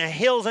be out in the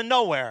hills of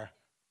nowhere.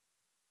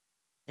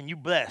 And you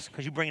blessed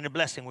because you're bringing the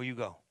blessing where you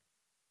go.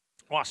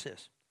 Watch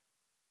this.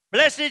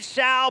 Blessed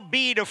shall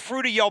be the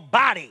fruit of your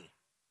body.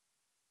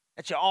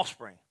 That's your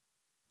offspring.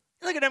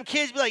 Look at them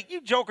kids, be like, you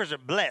jokers are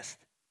blessed.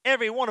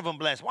 Every one of them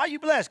blessed. Why are you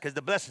blessed? Because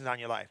the blessing's on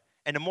your life.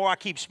 And the more I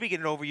keep speaking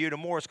it over you, the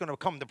more it's going to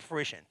come to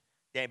fruition.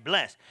 They're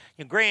blessed.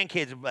 Your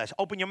grandkids are blessed.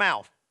 Open your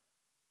mouth.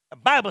 The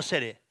Bible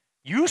said it.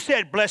 You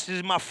said, blessed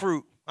is my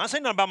fruit. I'm not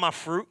saying nothing about my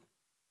fruit.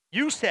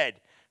 You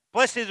said,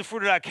 blessed is the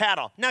fruit of thy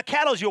cattle. Now,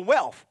 cattle is your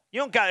wealth. You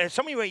don't got,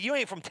 some of you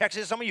ain't from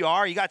Texas. Some of you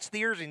are. You got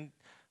steers and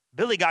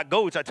Billy got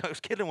goats. I was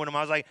kidding with him.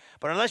 I was like,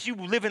 but unless you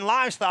live in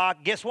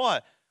livestock, guess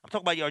what? I'm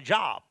talking about your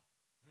job.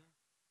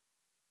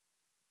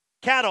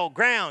 Cattle,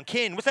 ground,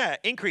 kin, what's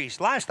that?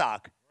 Increase,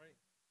 livestock.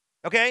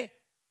 Okay?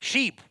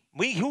 Sheep.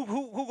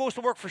 Who goes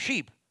to work for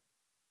sheep?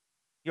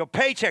 Your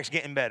paycheck's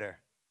getting better.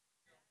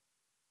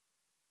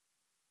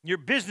 Your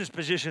business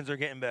positions are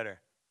getting better.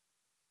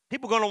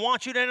 People are going to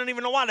want you. They don't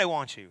even know why they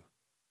want you.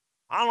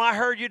 I don't know. I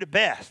heard you the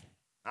best.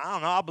 I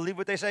don't know. I'll believe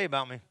what they say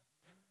about me.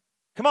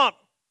 Come on.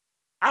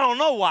 I don't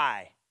know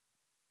why.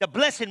 The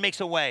blessing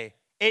makes a way.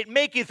 It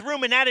maketh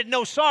room and added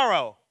no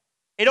sorrow.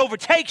 It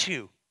overtakes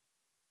you.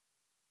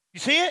 You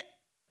see it?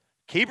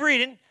 Keep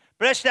reading.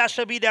 Blessed thou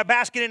shalt be thy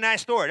basket and thy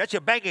store. That's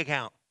your bank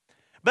account.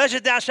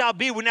 Blessed thou shalt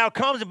be when thou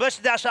comes, and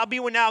blessed thou shalt be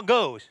when thou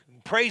goes.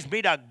 Praise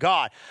be to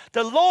God.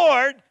 The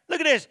Lord,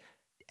 look at this.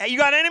 You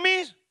got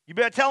enemies? You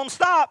better tell them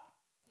stop.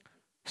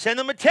 Send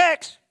them a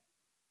text.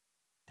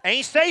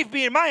 Ain't safe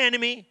being my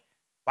enemy.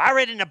 I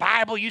read in the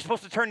Bible, you're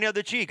supposed to turn the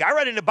other cheek. I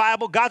read in the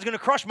Bible, God's going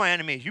to crush my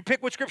enemies. You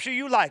pick what scripture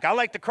you like. I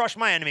like to crush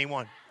my enemy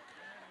one.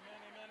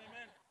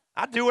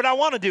 I do what I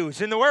want to do.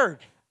 It's in the Word.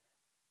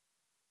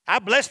 I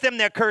bless them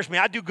that curse me.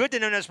 I do good to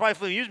them that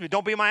spitefully use me.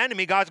 Don't be my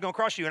enemy. God's going to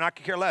crush you, and I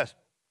could care less.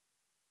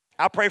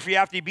 I'll pray for you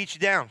after he beats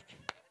you down.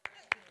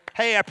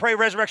 Hey, I pray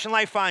resurrection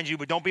life finds you,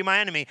 but don't be my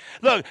enemy.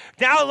 Look,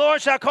 thou,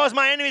 Lord, shall cause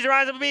my enemies to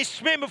rise up and be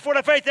smitten before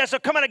the face that shall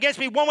come out against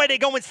me one way, they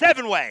go in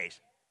 7 ways.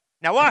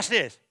 Now watch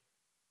this.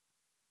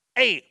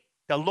 8,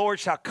 the Lord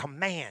shall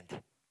command.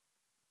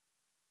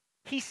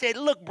 He said,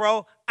 look,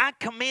 bro, I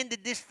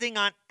commanded this thing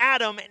on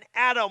Adam, and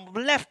Adam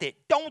left it.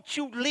 Don't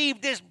you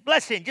leave this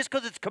blessing. Just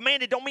because it's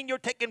commanded don't mean you're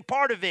taking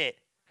part of it.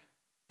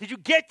 Did you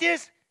get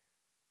this?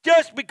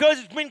 Just because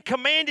it's been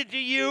commanded to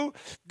you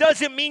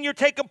doesn't mean you're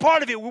taking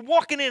part of it. We're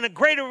walking in a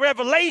greater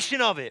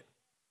revelation of it.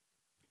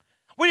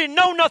 We didn't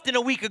know nothing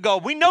a week ago.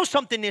 We know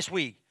something this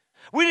week.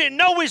 We didn't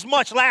know as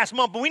much last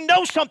month, but we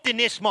know something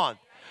this month.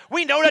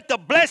 We know that the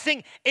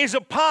blessing is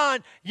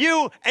upon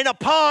you and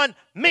upon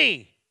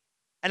me.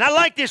 And I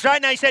like this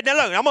right now. He said, now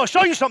look, I'm going to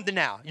show you something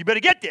now. You better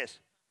get this.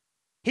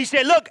 He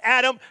said, look,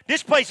 Adam,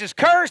 this place is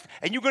cursed,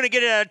 and you're going to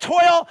get it out of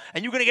toil,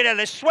 and you're going to get it out of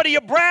the sweat of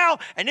your brow,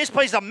 and this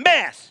place is a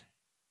mess.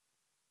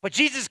 But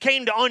Jesus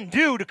came to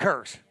undo the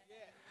curse.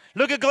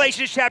 Look at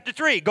Galatians chapter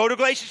 3. Go to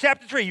Galatians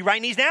chapter 3. You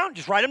writing these down?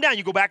 Just write them down.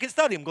 You go back and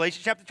study them.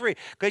 Galatians chapter 3.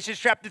 Galatians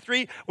chapter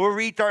 3, we'll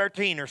read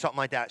 13 or something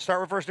like that. Start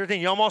with verse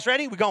 13. You almost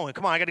ready? We're going.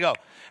 Come on, I got to go.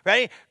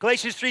 Ready?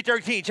 Galatians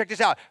 3:13. Check this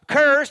out.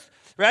 Cursed,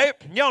 right?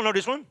 You don't know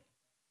this one.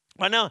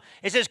 I know.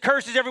 It says,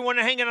 cursed is everyone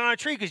hanging on a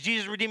tree because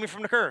Jesus redeemed me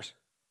from the curse.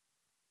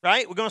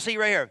 Right? We're going to see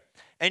right here.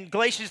 And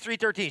Galatians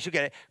 3:13. You'll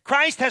get it.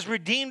 Christ has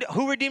redeemed.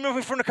 Who redeemed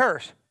me from the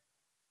curse?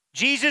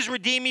 Jesus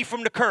redeemed me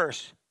from the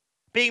curse.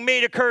 Being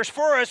made a curse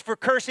for us, for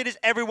cursed is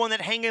everyone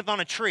that hangeth on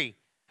a tree.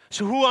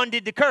 So who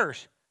undid the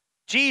curse?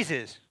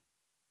 Jesus.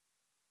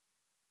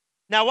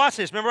 Now watch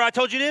this. Remember I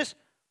told you this?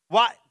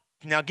 What?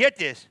 Now get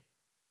this.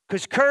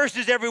 Because cursed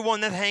is everyone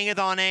that hangeth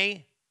on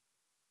a.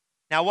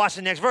 Now watch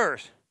the next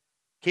verse.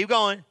 Keep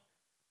going.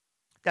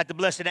 That the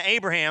blessing of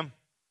Abraham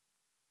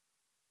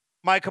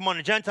might come on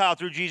the Gentile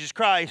through Jesus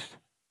Christ,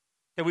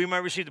 that we might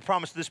receive the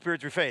promise of the Spirit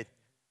through faith.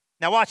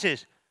 Now watch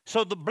this.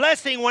 So the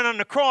blessing went on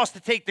the cross to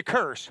take the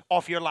curse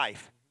off your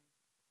life.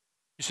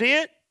 You see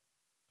it?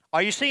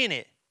 Are you seeing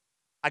it?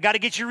 I got to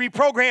get you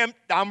reprogrammed.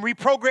 I'm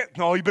reprogrammed.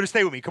 No, you better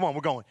stay with me. Come on,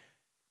 we're going.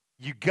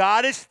 You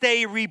got to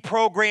stay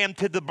reprogrammed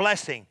to the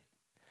blessing.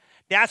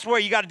 That's where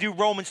you got to do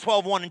Romans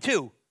 12:1 and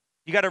 2.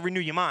 You got to renew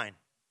your mind.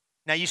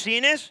 Now, you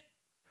seeing this?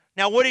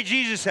 Now, what did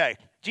Jesus say?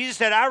 Jesus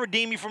said, I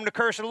redeem you from the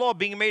curse of the law,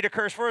 being made a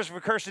curse for us, for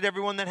cursed is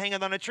everyone that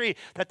hangeth on a tree,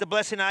 that the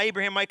blessing of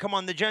Abraham might come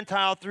on the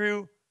Gentile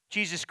through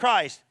Jesus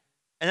Christ.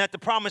 And that the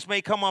promise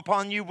may come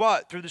upon you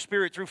what? Through the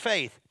Spirit, through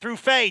faith. Through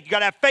faith. You got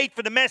to have faith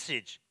for the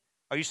message.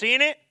 Are you seeing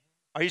it?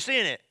 Are you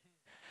seeing it?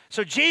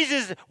 So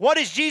Jesus, what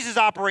is Jesus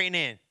operating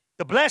in?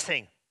 The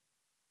blessing.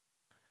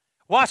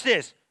 Watch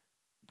this.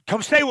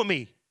 Come stay with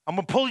me. I'm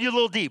going to pull you a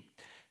little deep.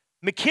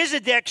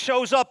 Melchizedek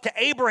shows up to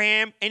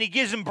Abraham and he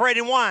gives him bread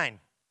and wine.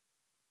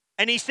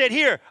 And he said,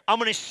 here, I'm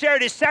going to share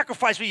this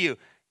sacrifice with you.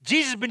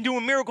 Jesus has been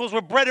doing miracles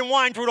with bread and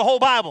wine through the whole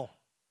Bible.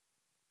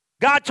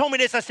 God told me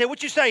this. I said,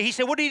 what you say? He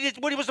said, what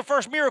was the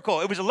first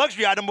miracle? It was a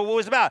luxury item, but what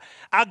was it about?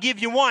 I'll give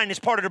you wine. It's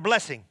part of the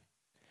blessing.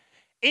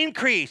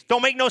 Increase.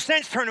 Don't make no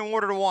sense turning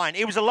water to wine.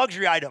 It was a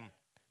luxury item.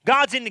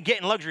 God's into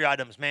getting luxury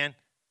items, man.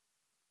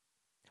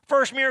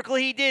 First miracle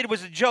he did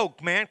was a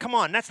joke, man. Come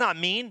on, that's not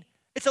mean.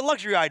 It's a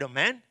luxury item,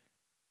 man.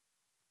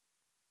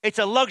 It's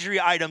a luxury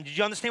item. Did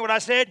you understand what I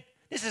said?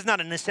 This is not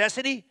a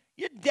necessity.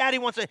 Your daddy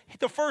wants to.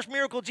 The first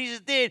miracle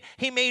Jesus did,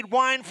 he made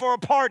wine for a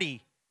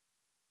party.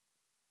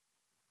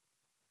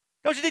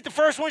 Don't you think the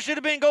first one should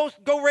have been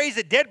go raise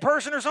a dead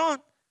person or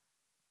something?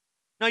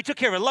 No, he took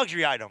care of a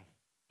luxury item.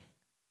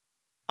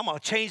 I'm going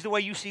to change the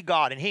way you see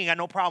God, and he ain't got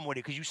no problem with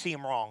it because you see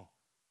him wrong.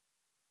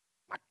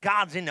 My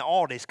God's into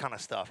all this kind of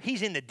stuff.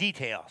 He's in the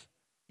details.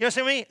 You know what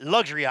I mean?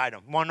 Luxury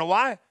item. Want to know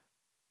why?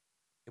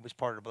 It was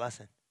part of the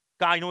blessing.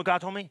 God, you know what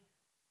God told me?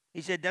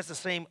 He said that's the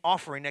same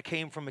offering that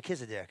came from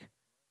Melchizedek.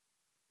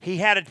 He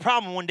had a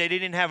problem one day. They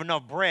didn't have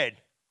enough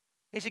bread.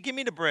 He said, give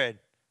me the bread.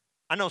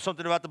 I know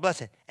something about the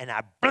blessing. And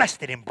I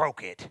blessed it and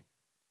broke it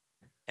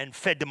and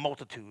fed the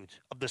multitudes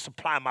of the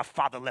supply my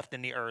Father left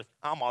in the earth.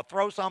 I'm going to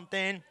throw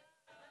something.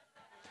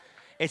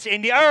 It's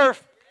in the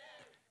earth.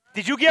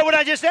 Did you get what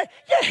I just said?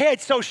 Your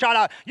head's so shot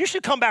out. You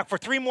should come back for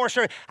 3 more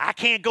services. I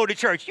can't go to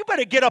church. You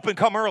better get up and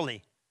come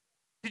early.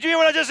 Did you hear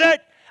what I just said?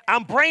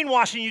 I'm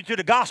brainwashing you to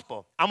the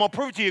gospel. I'm going to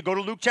prove it to you. Go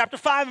to Luke chapter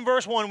 5 and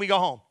verse 1 and we go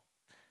home.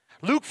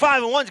 Luke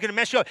 5 and 1 is going to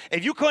mess you up.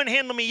 If you couldn't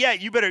handle me yet,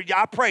 you better,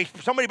 I pray,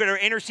 somebody better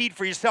intercede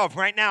for yourself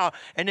right now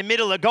in the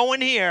middle of going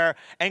here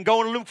and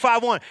going to Luke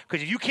 5:1.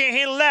 Because if you can't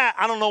handle that,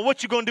 I don't know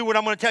what you're going to do what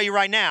I'm going to tell you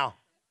right now.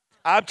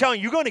 I'm telling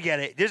you, you're going to get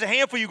it. There's a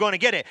handful you're going to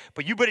get it.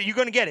 But you're going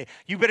to get it.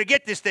 You better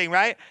get this thing,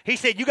 right? He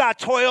said, you got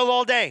to toil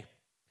all day.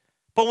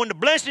 But when the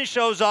blessing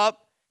shows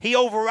up, he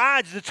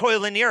overrides the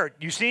toil in the earth.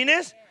 You seen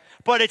this?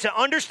 But it's an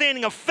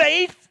understanding of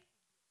faith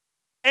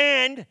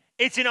and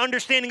it's an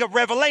understanding of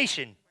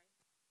revelation.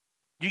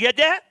 You get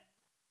that?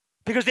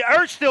 Because the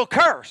earth's still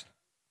cursed.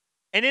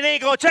 And it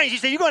ain't going to change. He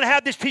said, you're going to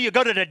have this till you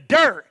go to the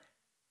dirt.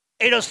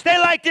 It'll stay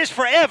like this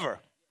forever.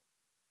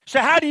 So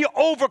how do you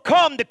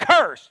overcome the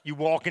curse? You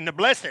walk in the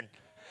blessing.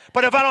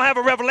 But if I don't have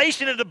a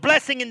revelation of the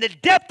blessing and the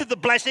depth of the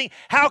blessing,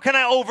 how can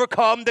I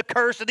overcome the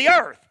curse of the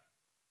earth?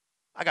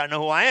 I got to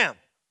know who I am.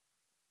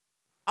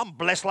 I'm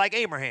blessed like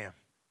Abraham.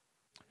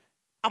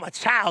 I'm a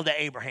child of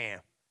Abraham.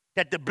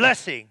 That the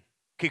blessing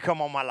could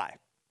come on my life.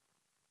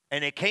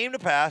 And it came to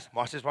pass,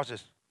 watch this, watch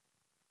this.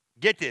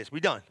 Get this, we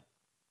done.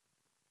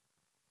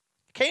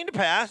 It came to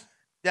pass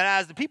that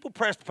as the people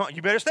pressed upon,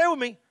 you better stay with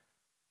me.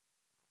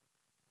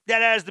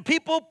 That as the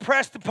people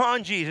pressed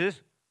upon Jesus,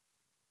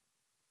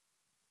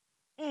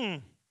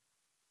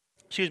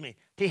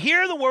 to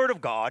hear the word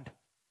of God,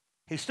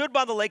 he stood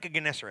by the lake of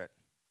Gennesaret.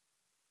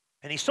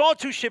 And he saw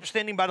two ships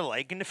standing by the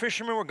lake, and the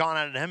fishermen were gone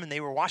out of them, and they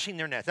were washing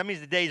their nets. That means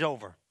the day's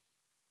over.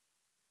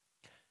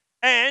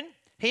 And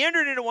he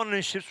entered into one of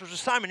the ships, which was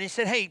Simon, and he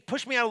said, hey,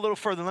 push me out a little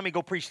further, and let me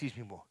go preach to these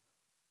people.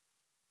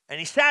 And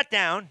he sat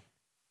down,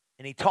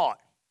 and he taught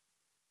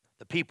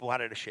the people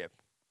out of the ship.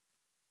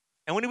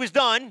 And when he was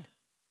done,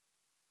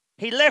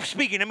 he left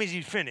speaking. That means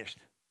he's finished.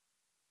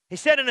 He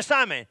said unto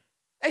Simon,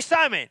 hey,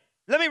 Simon,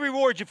 let me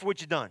reward you for what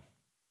you've done.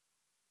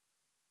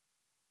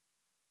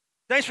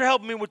 Thanks for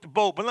helping me with the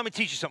boat, but let me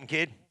teach you something,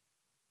 kid.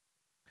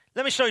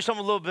 Let me show you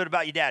something a little bit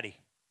about your daddy.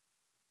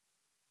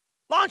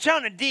 Launch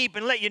out in the deep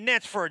and let your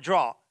nets for a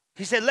draw.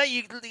 He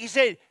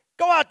said,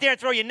 go out there and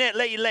throw your net,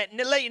 let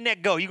your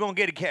net go. You're going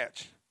to get a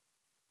catch.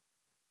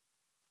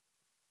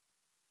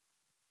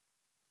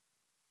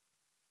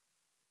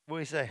 What do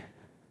you say?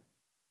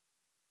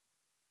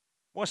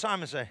 What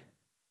Simon say?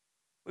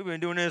 We've been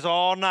doing this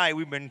all night.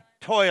 We've been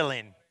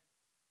toiling.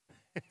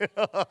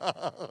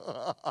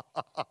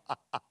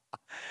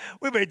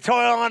 We've been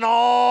toiling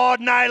all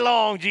night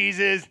long,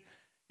 Jesus.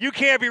 You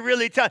can't be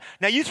really tough.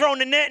 Now, you throwing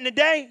the net in the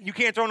day? You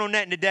can't throw no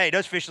net in the day.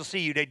 Those fish will see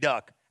you. They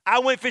duck. I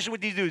went fishing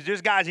with these dudes.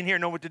 There's guys in here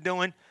know what they're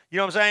doing. You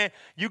know what I'm saying?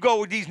 You go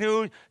with these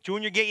dudes.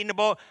 Junior get in the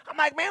boat. I'm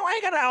like, man, why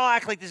you got to all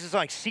act like this is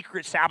like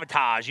secret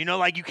sabotage? You know,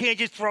 like you can't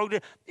just throw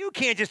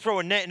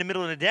a net in the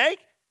middle of the day.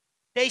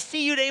 They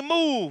see you. They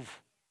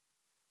move.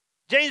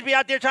 James be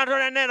out there trying to throw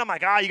that net. I'm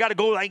like, you got to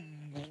go like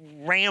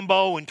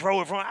Rambo and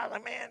throw it from. I was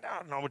like, man, I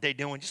don't know what they're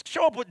doing. Just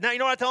show up with. Now, you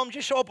know what I tell them?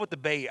 Just show up with the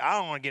bait. I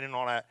don't want to get in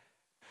all that.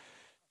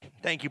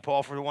 Thank you,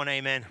 Paul, for the one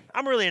amen.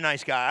 I'm really a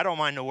nice guy. I don't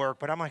mind the work,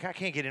 but I'm like, I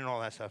can't get in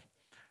all that stuff.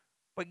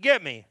 But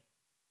get me.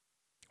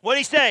 What'd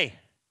he say?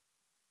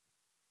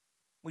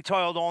 We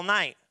toiled all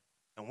night,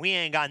 and we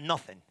ain't got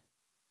nothing.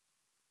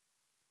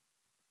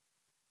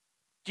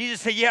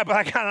 Jesus said, yeah, but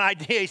I got an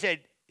idea. He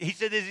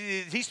said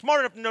this, he's smart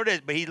enough to know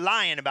this, but he's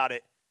lying about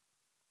it.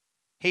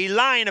 He's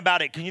lying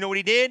about it. Because you know what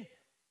he did?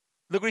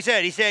 Look what he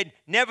said. He said,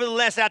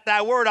 nevertheless, at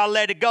thy word, I'll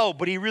let it go.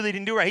 But he really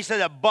didn't do it right. He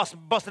said a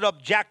busted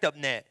up, jacked up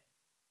net.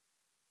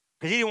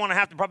 Because he didn't want to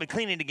have to probably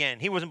clean it again.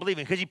 He wasn't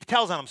believing because he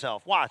tells on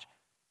himself. Watch.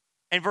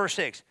 In verse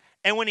 6.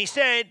 And when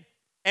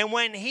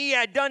he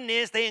had done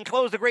this, they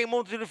enclosed a great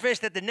multitude of fish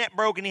that the net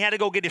broke, and he had to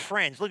go get his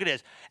friends. Look at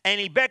this.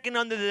 And he beckoned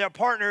unto their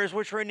partners,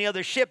 which were in the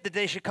other ship, that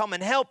they should come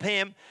and help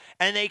him.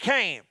 And they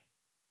came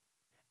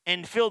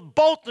and filled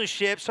both the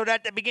ships so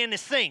that they began to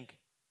sink.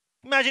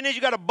 Imagine this,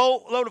 you got a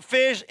boat load of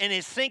fish, and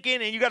it's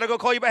sinking, and you got to go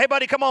call your buddy. Hey,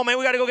 buddy, come on, man,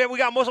 we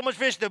got so much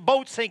fish, the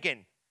boat's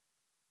sinking.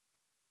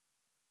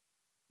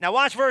 Now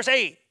watch verse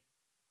 8.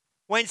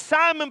 When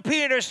Simon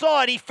Peter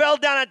saw it, he fell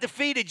down at the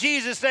feet of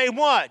Jesus, saying,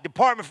 what?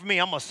 Depart from me,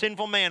 I'm a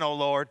sinful man, O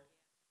Lord.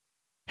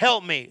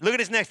 Help me. Look at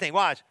this next thing,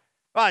 watch.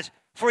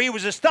 For he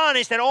was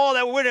astonished at all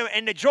that were with him,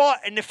 and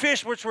the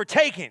fish which were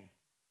taken.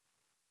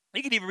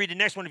 You can even read the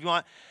next one if you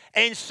want.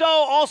 And so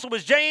also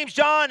was James,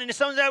 John, and the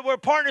sons that were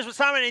partners with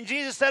Simon. And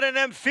Jesus said unto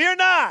them, fear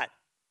not.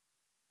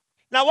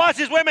 Now watch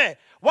this, wait a minute.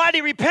 Why did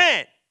he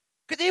repent?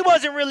 Because he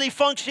wasn't really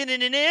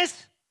functioning in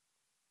this.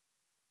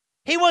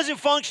 He wasn't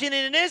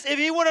functioning in this. If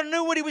he would have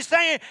knew what he was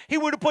saying, he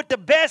would have put the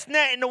best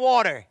net in the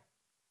water.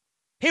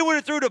 He would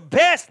have threw the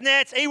best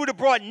nets, and he would have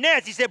brought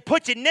nets. He said,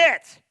 put your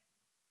nets.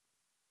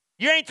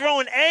 You ain't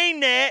throwing a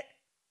net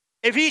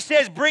if he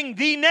says bring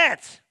the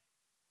nets.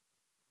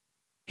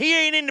 He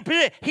ain't in the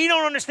position. He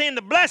don't understand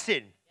the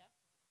blessing.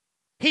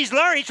 He's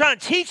learning. He's trying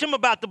to teach him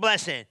about the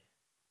blessing.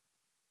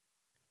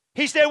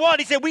 He said what?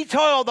 He said, we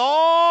toiled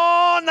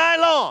all night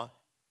long.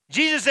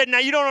 Jesus said, now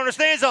you don't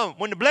understand something.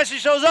 When the blessing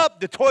shows up,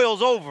 the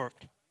toil's over.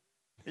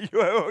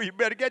 You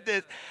better get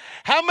this.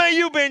 How many of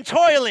you been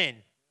toiling?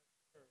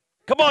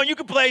 Come on, you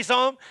can play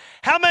some.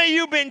 How many of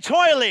you been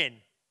toiling?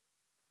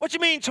 What you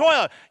mean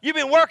toil? You've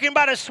been working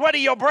by the sweat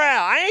of your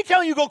brow. I ain't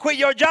telling you go quit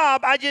your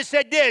job. I just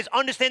said this.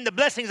 Understand the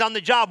blessings on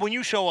the job when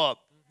you show up.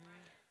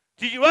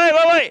 Did you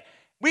wait.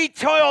 We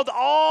toiled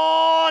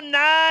all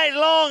night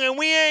long and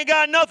we ain't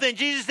got nothing.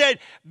 Jesus said,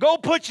 go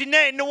put your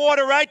net in the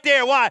water right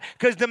there. Why?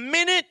 Because the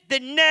minute the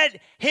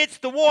net hits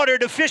the water,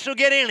 the fish will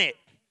get in it.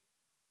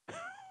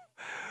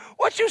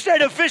 What you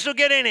said, the fish will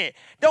get in it.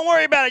 Don't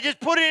worry about it. Just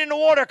put it in the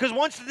water because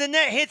once the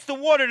net hits the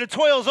water, the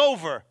toil's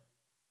over.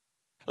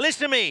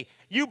 Listen to me.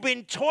 You've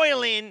been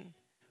toiling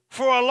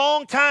for a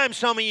long time,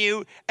 some of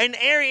you, in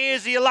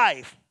areas of your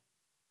life.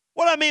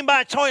 What do I mean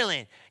by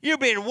toiling? You've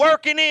been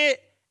working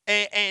it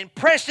and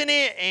pressing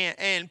it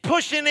and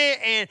pushing it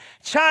and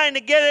trying to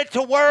get it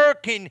to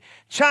work and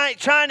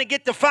trying to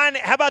get the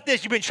finance. How about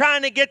this? You've been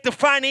trying to get the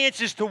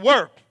finances to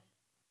work.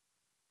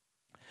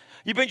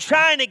 You've been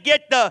trying to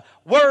get the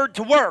word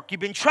to work.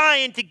 You've been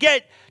trying to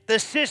get the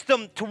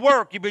system to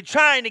work. You've been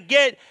trying to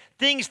get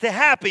things to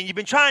happen. You've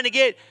been trying to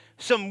get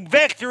some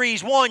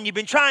victories won. You've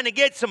been trying to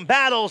get some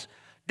battles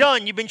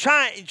done. You've been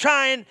trying,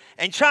 and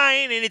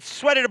it's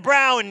sweat of the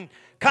brow and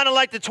kind of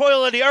like the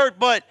toil of the earth.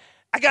 But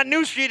I got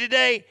news for you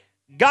today.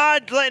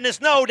 God's letting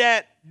us know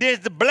that there's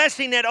the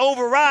blessing that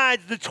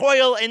overrides the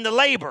toil and the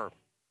labor.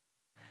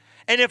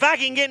 And if I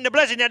can get in the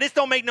blessing, now this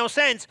don't make no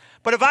sense,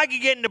 but if I can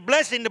get in the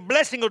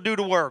blessing will do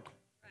the work.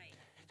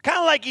 Kind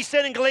of like he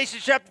said in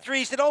Galatians chapter 3,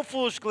 he said, "Oh,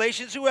 foolish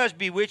Galatians, who has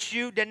bewitched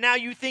you, that now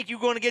you think you're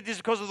going to get this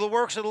because of the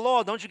works of the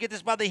law? Don't you get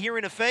this by the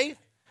hearing of faith?"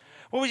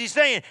 What was he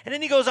saying? And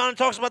then he goes on and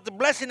talks about the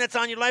blessing that's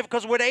on your life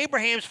because of what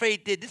Abraham's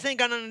faith did. This ain't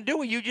got nothing to do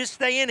with you. Just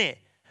stay in it.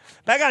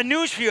 But I got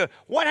news for you.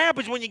 What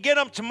happens when you get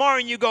up tomorrow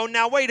and you go,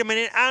 now, wait a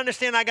minute, I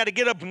understand I got to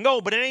get up and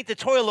go, but it ain't the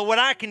toil of what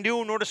I can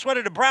do nor the sweat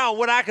of the brow,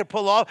 what I could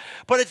pull off,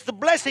 but it's the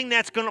blessing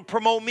that's going to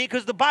promote me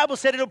because the Bible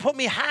said it'll put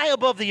me high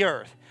above the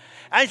earth.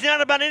 And it's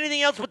not about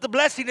anything else but the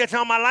blessing that's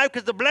on my life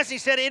because the blessing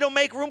said it'll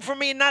make room for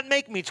me and not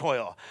make me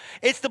toil.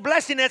 It's the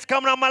blessing that's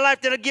coming on my life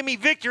that'll give me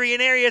victory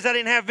in areas I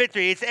didn't have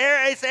victory. It's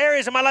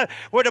areas of my life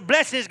where the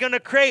blessing is going to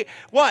create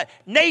what?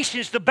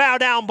 Nations to bow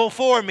down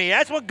before me.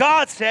 That's what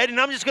God said, and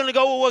I'm just going to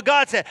go with what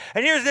God said.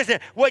 And here's this.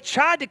 What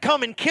tried to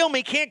come and kill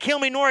me can't kill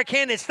me, nor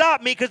can it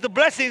stop me because the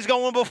blessing is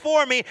going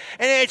before me,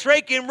 and it's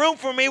making room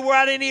for me where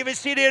I didn't even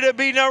see there to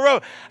be no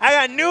room. I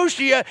got news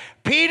for you.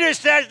 Peter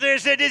said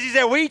this. He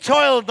said, we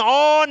toiled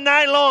all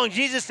night long.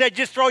 Jesus said,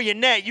 just throw your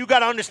net. You got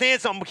to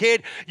understand something,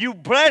 kid. You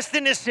blessed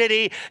in the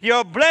city.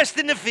 You're blessed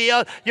in the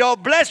field. You're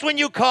blessed when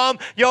you come.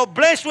 You're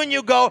blessed when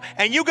you go.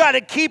 And you got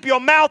to keep your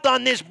mouth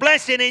on this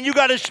blessing, and you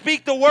got to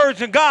speak the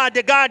words of God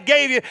that God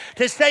gave you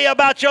to say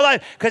about your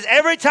life. Because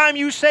every time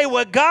you say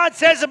what God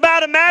says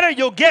about a matter,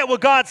 you'll get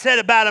what God said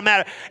about a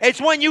matter. It's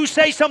when you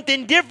say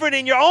something different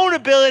in your own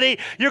ability,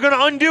 you're going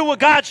to undo what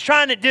God's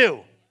trying to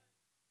do.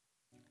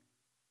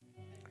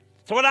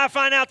 So what did I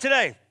find out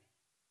today?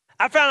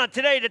 I found out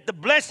today that the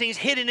blessing is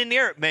hidden in the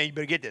earth. Man, you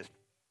better get this.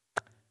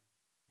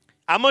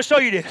 I'm going to show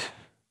you this.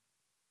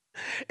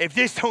 If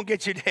this don't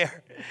get you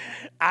there,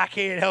 I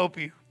can't help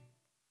you.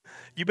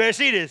 You better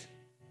see this.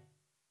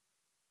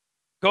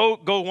 Go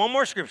one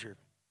more scripture.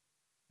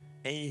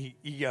 And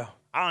you go.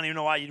 I don't even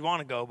know why you'd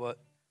want to go, but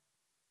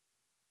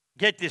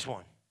get this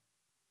one.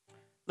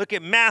 Look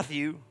at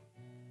Matthew.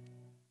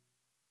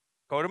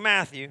 Go to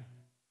Matthew.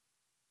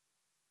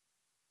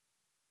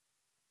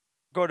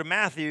 Go to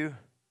Matthew.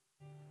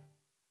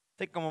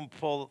 I think I'm going to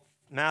pull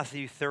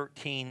Matthew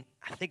 13.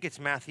 I think it's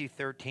Matthew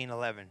 13:11.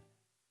 I'm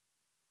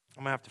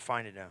going to have to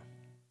find it now.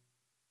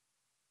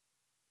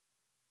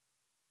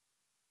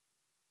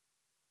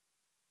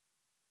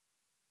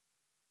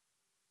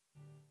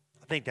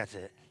 I think that's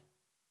it.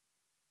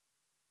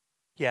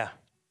 Yeah.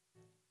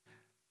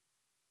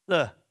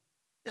 Look.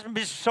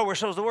 This sower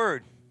shows the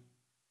word.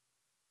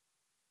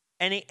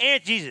 And he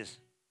answered Jesus.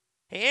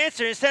 He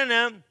answered and said to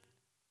them,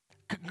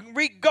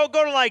 go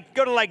to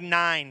like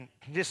 9,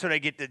 just so they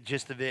get the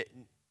gist of it.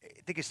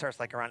 I think it starts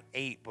like around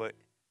 8, but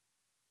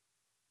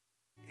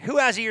who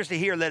has ears to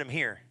hear, let him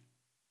hear.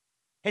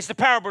 It's the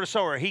parable of the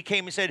sower. He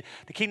came and said,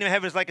 the kingdom of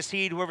heaven is like a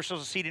seed. Whoever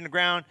sows a seed in the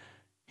ground,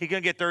 he's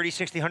going to get 30,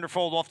 60,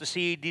 100-fold off the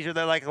seed. These are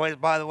the like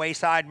by the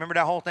wayside. Remember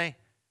that whole thing?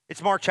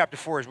 It's Mark chapter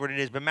 4 is what it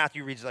is, but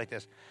Matthew reads it like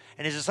this.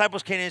 And his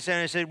disciples came in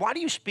and said, why do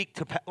you speak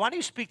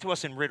to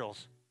us in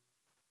riddles?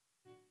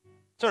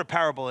 That's what a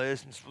parable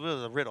is. It's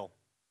really a riddle.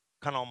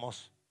 Kind of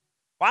almost.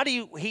 Why do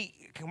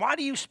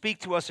you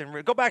speak to us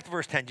in? Go back to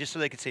verse 10 just so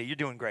they can see. You're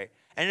doing great.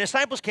 And the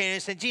disciples came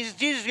and said,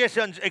 Jesus gets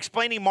done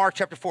explaining Mark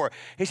chapter 4.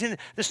 He said,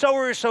 the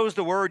sower sows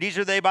the word. These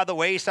are they by the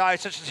wayside,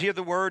 such as hear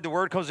the word. The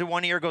word comes in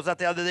one ear, goes out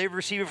the other. They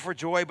receive it for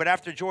joy, but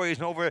after joy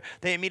is over,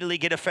 they immediately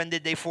get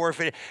offended. They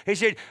forfeit it. He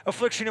said,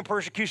 affliction and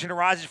persecution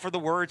arises for the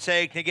word's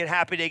sake. They get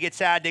happy, they get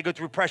sad, they go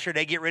through pressure,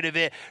 they get rid of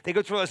it. They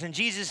go through us. And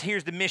Jesus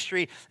hears the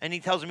mystery, and he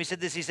tells them, he said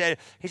this, he said,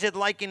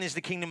 liken is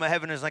the kingdom of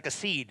heaven is like a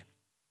seed.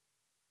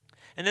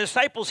 And the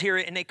disciples hear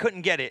it, and they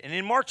couldn't get it. And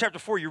in Mark chapter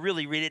 4, you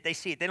really read it. They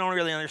see it. They don't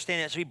really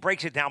understand it. So he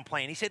breaks it down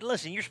plain. He said,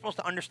 listen, you're supposed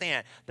to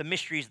understand the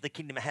mysteries of the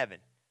kingdom of heaven.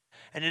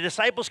 And the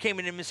disciples came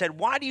to him and said,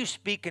 why do you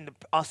speak to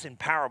us in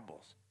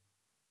parables?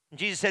 And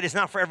Jesus said, it's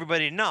not for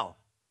everybody to know.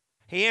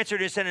 He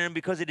answered and said to them,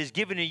 because it is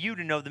given to you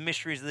to know the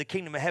mysteries of the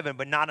kingdom of heaven,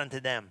 but not unto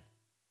them.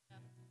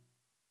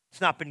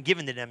 It's not been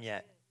given to them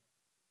yet.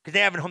 Because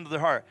they haven't humbled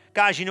their heart.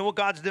 Guys, you know what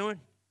God's doing?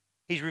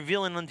 He's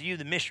revealing unto you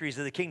the mysteries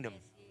of the kingdom.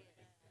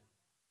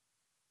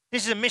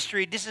 This is a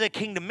mystery. This is a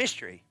kingdom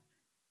mystery.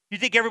 You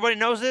think everybody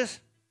knows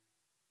this?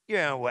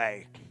 Yeah, no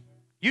way.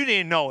 You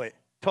didn't know it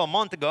till a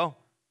month ago.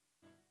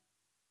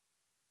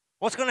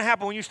 What's going to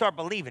happen when you start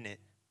believing it?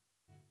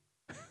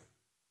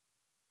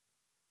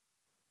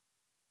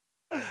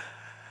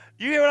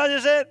 You hear what I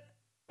just said?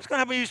 What's going to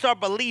happen when you start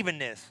believing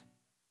this?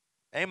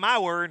 Ain't my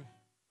word.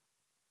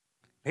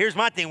 Here's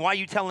my thing. Why are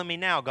you telling me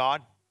now,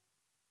 God?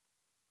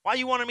 Why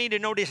you wanting me to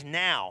know this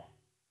now?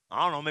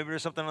 I don't know. Maybe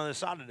there's something on the other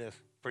side of this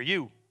for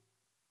you.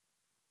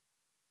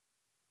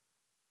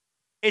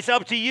 It's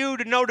up to you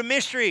to know the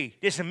mystery.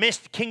 It's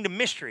a kingdom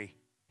mystery.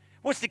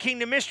 What's the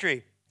kingdom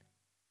mystery?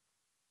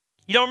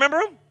 You don't remember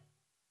them?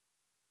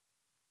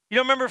 You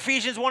don't remember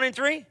Ephesians 1 and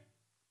 3?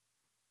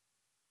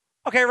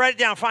 Okay, write it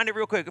down. Find it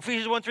real quick.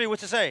 Ephesians 1:3,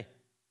 what's it say?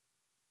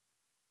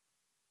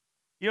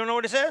 You don't know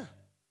what it says?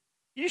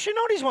 You should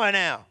know these by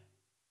now.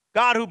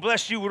 God who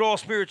blessed you with all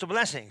spiritual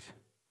blessings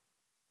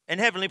in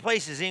heavenly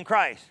places in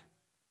Christ.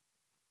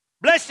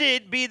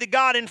 Blessed be the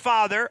God and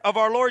Father of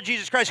our Lord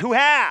Jesus Christ, who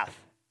hath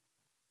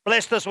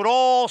blessed us with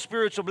all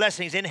spiritual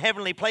blessings in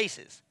heavenly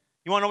places.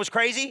 You want to know what's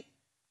crazy?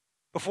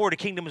 Before the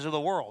kingdoms of the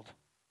world.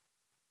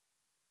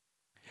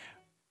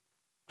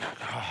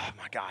 Oh,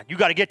 my God. You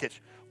got to get this.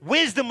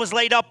 Wisdom was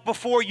laid up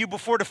before you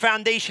before the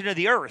foundation of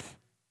the earth.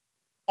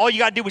 All you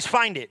got to do was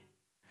find it.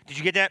 Did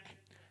you get that?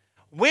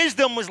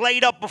 Wisdom was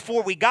laid up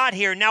before we got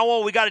here. Now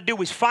all we got to do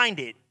is find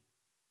it.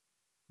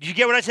 Did you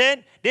get what I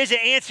said? There's an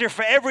answer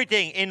for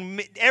everything.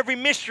 In every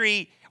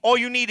mystery, all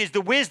you need is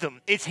the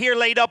wisdom. It's here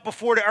laid up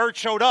before the earth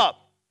showed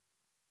up.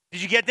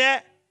 Did you get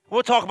that?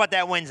 We'll talk about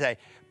that Wednesday.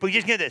 But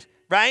just get this,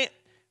 right?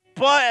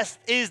 Blessed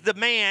is the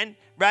man,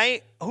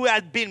 right, who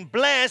has been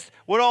blessed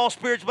with all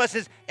spiritual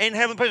blessings in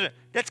heavenly places.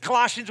 That's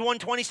Colossians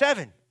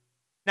 1:27.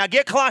 Now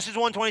get Colossians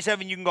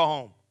 1:27, you can go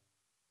home.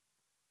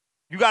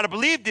 You got to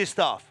believe this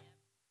stuff.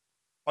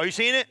 Are you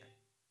seeing it?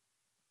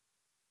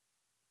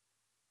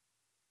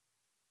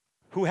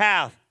 Who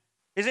hath?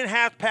 Isn't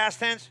hath past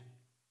tense?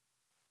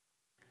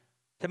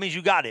 That means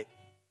you got it.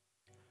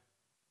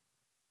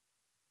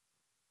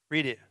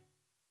 Read it.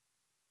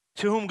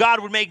 To whom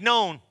God would make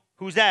known.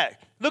 Who's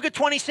that? Look at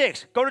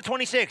 26. Go to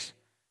 26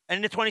 and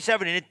into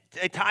 27, and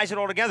it ties it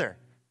all together.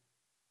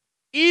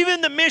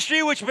 Even the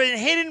mystery which has been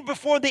hidden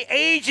before the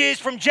ages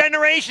from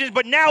generations,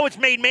 but now it's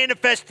made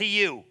manifest to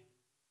you.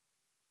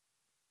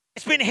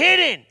 It's been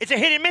hidden. It's a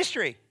hidden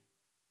mystery.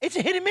 It's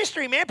a hidden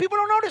mystery, man. People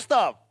don't know this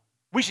stuff.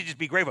 We should just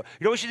be grateful.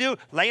 You know what we should do?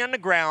 Lay on the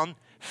ground,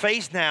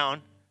 face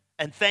down,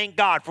 and thank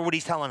God for what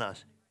he's telling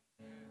us.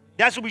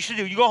 That's what we should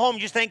do. You go home,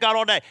 you just thank God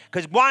all day.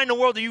 Because why in the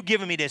world are you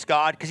giving me this,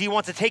 God? Because he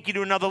wants to take you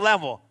to another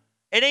level.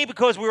 It ain't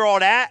because we're all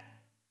that.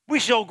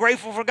 We're so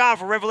grateful for God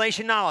for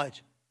revelation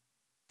knowledge.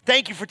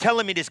 Thank you for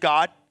telling me this,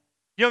 God.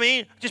 You know what I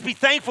mean? Just be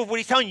thankful for what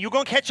he's telling you. You're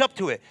going to catch up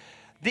to it.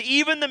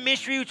 Even the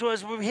mystery which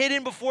was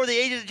hidden before the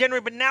ages of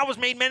generation, but now was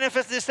made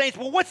manifest to the saints.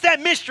 Well, what's that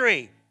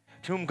mystery?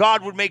 To whom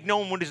God would make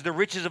known what is the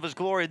riches of his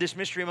glory, this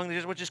mystery among the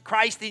Jews, which is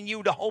Christ in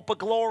you, the hope of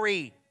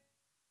glory.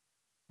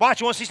 Watch,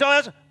 you want to see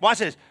something else? Watch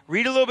this.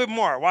 Read a little bit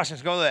more. Watch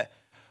this. Go there.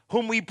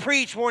 Whom we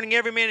preach, warning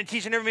every man and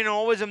teaching every man in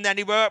all wisdom, that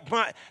he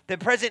the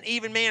present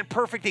even man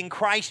perfect in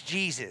Christ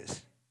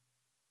Jesus.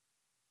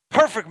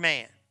 Perfect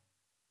man.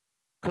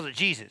 Because of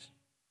Jesus.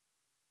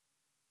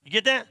 You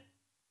get that?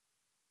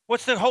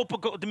 What's the hope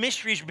of the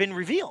mystery has been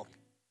revealed?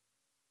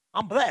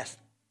 I'm blessed.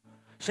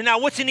 So now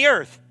what's in the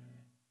earth?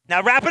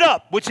 Now wrap it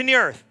up. What's in the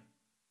earth?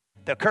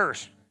 The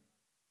curse.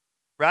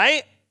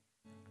 Right?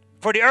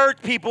 For the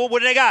earth people, what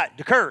do they got?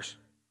 The curse.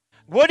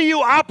 What do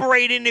you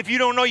operate in if you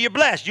don't know you're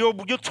blessed? You'll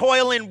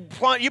toil and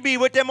you'll be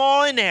with them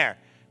all in there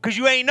because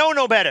you ain't know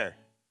no better.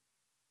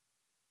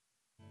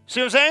 See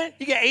what I'm saying?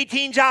 You get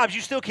 18 jobs,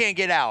 you still can't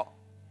get out.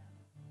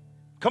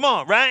 Come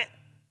on, right?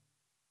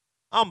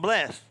 I'm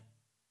blessed.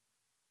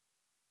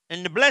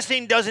 And the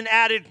blessing doesn't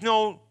add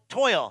no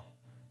toil.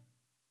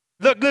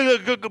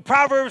 Look,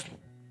 Proverbs.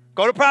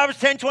 Go to Proverbs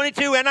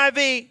 10:22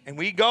 NIV, and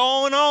we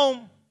going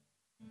home.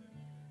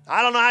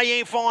 I don't know how you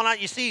ain't falling out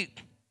your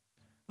seat.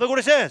 Look what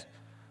it says.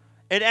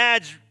 It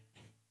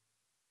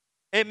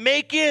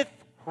maketh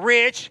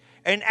rich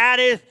and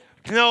addeth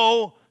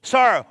no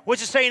sorrow.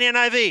 What's it say in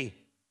NIV?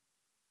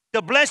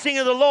 The blessing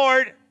of the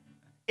Lord,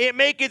 it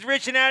maketh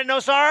rich and addeth no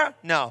sorrow?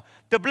 No.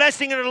 The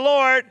blessing of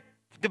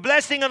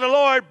the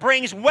Lord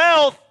brings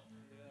wealth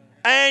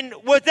and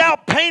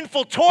without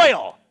painful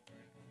toil.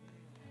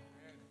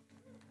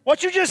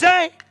 What you just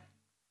say?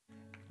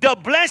 The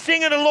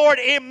blessing of the Lord,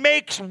 it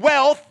makes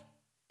wealth.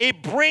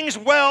 It brings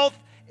wealth.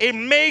 It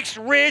makes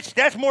rich.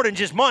 That's more than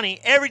just money.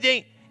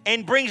 Everything.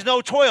 And brings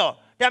no toil.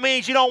 That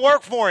means you don't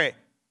work for it.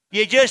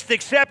 You just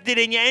accept it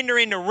and you enter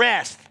into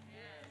rest.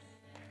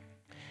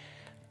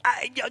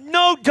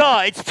 No,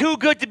 duh. It's too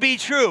good to be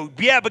true.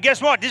 Yeah, but guess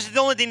what? This is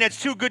the only thing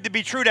that's too good to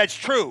be true that's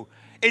true.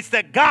 It's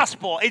the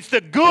gospel. It's the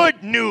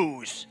good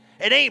news.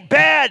 It ain't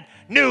bad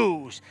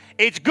news.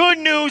 It's good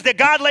news that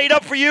God laid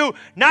up for you,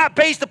 not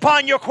based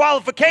upon your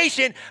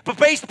qualification, but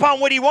based upon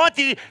what he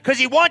wanted, because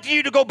he wanted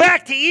you to go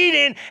back to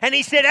Eden. And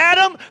he said,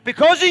 Adam,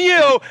 because of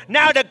you,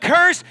 now the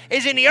curse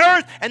is in the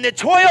earth, and the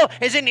toil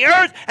is in the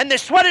earth, and the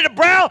sweat of the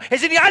brow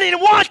is in the... I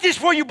didn't want this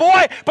for you,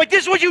 boy, but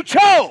this is what you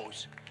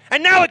chose.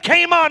 And now it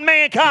came on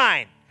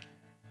mankind.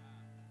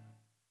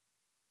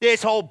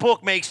 This whole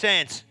book makes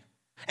sense.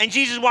 And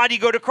Jesus, why do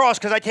you go to the cross?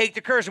 Because I take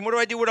the curse. And what do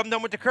I do when I'm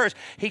done with the curse?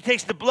 He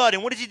takes the blood.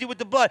 And what does he do with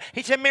the blood?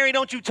 He said, Mary,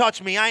 don't you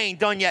touch me. I ain't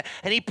done yet.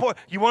 And he poured.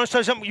 You want to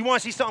see something? You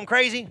want to see something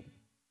crazy?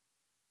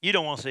 You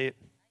don't want to see it.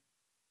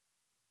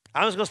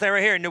 I'm just going to stay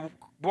right here and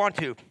want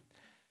to.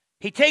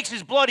 He takes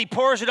his blood. He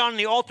pours it on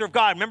the altar of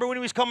God. Remember when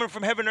he was coming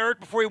from heaven to earth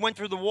before he went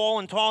through the wall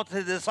and talked to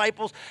the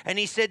disciples? And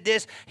he said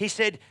this. He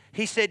said,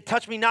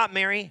 touch me not,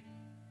 Mary.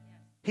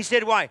 He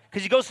said, why?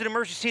 Because he goes to the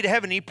mercy seat of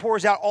heaven and he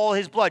pours out all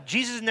his blood.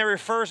 Jesus never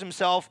refers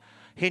himself.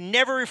 He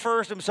never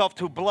refers to himself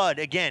to blood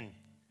again.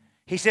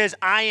 He says,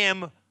 I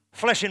am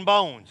flesh and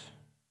bones.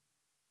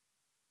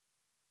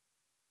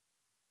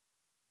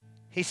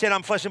 He said,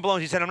 I'm flesh and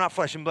bones. He said, I'm not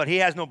flesh and blood. He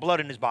has no blood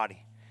in his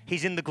body.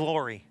 He's in the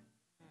glory.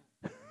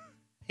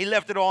 He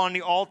left it all on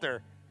the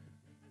altar.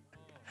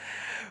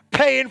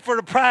 paying for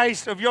the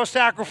price of your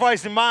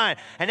sacrifice and mine.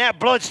 And that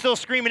blood's still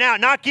screaming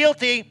out, not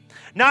guilty,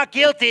 not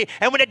guilty.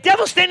 And when the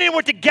devil's standing there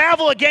with the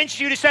gavel against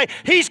you to say,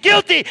 he's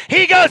guilty,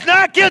 he goes,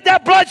 not guilty,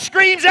 that blood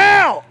screams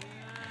out.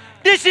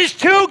 This is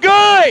too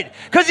good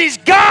because he's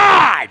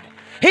God.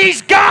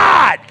 He's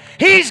God.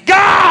 He's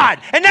God.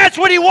 And that's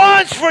what he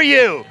wants for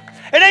you.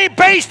 It ain't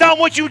based on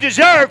what you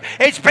deserve.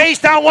 It's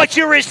based on what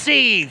you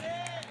receive.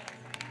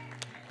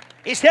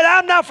 He said,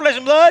 I'm not flesh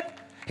and blood.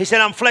 He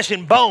said, I'm flesh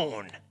and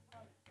bone.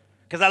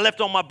 Because I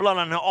left all my blood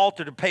on the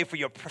altar to pay for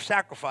your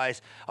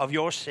sacrifice of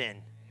your sin.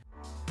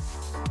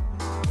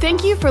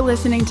 Thank you for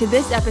listening to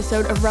this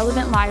episode of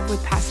Relevant Live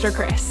with Pastor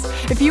Chris.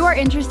 If you are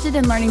interested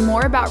in learning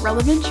more about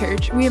Relevant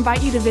Church, we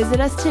invite you to visit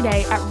us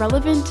today at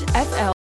relevantfl.com.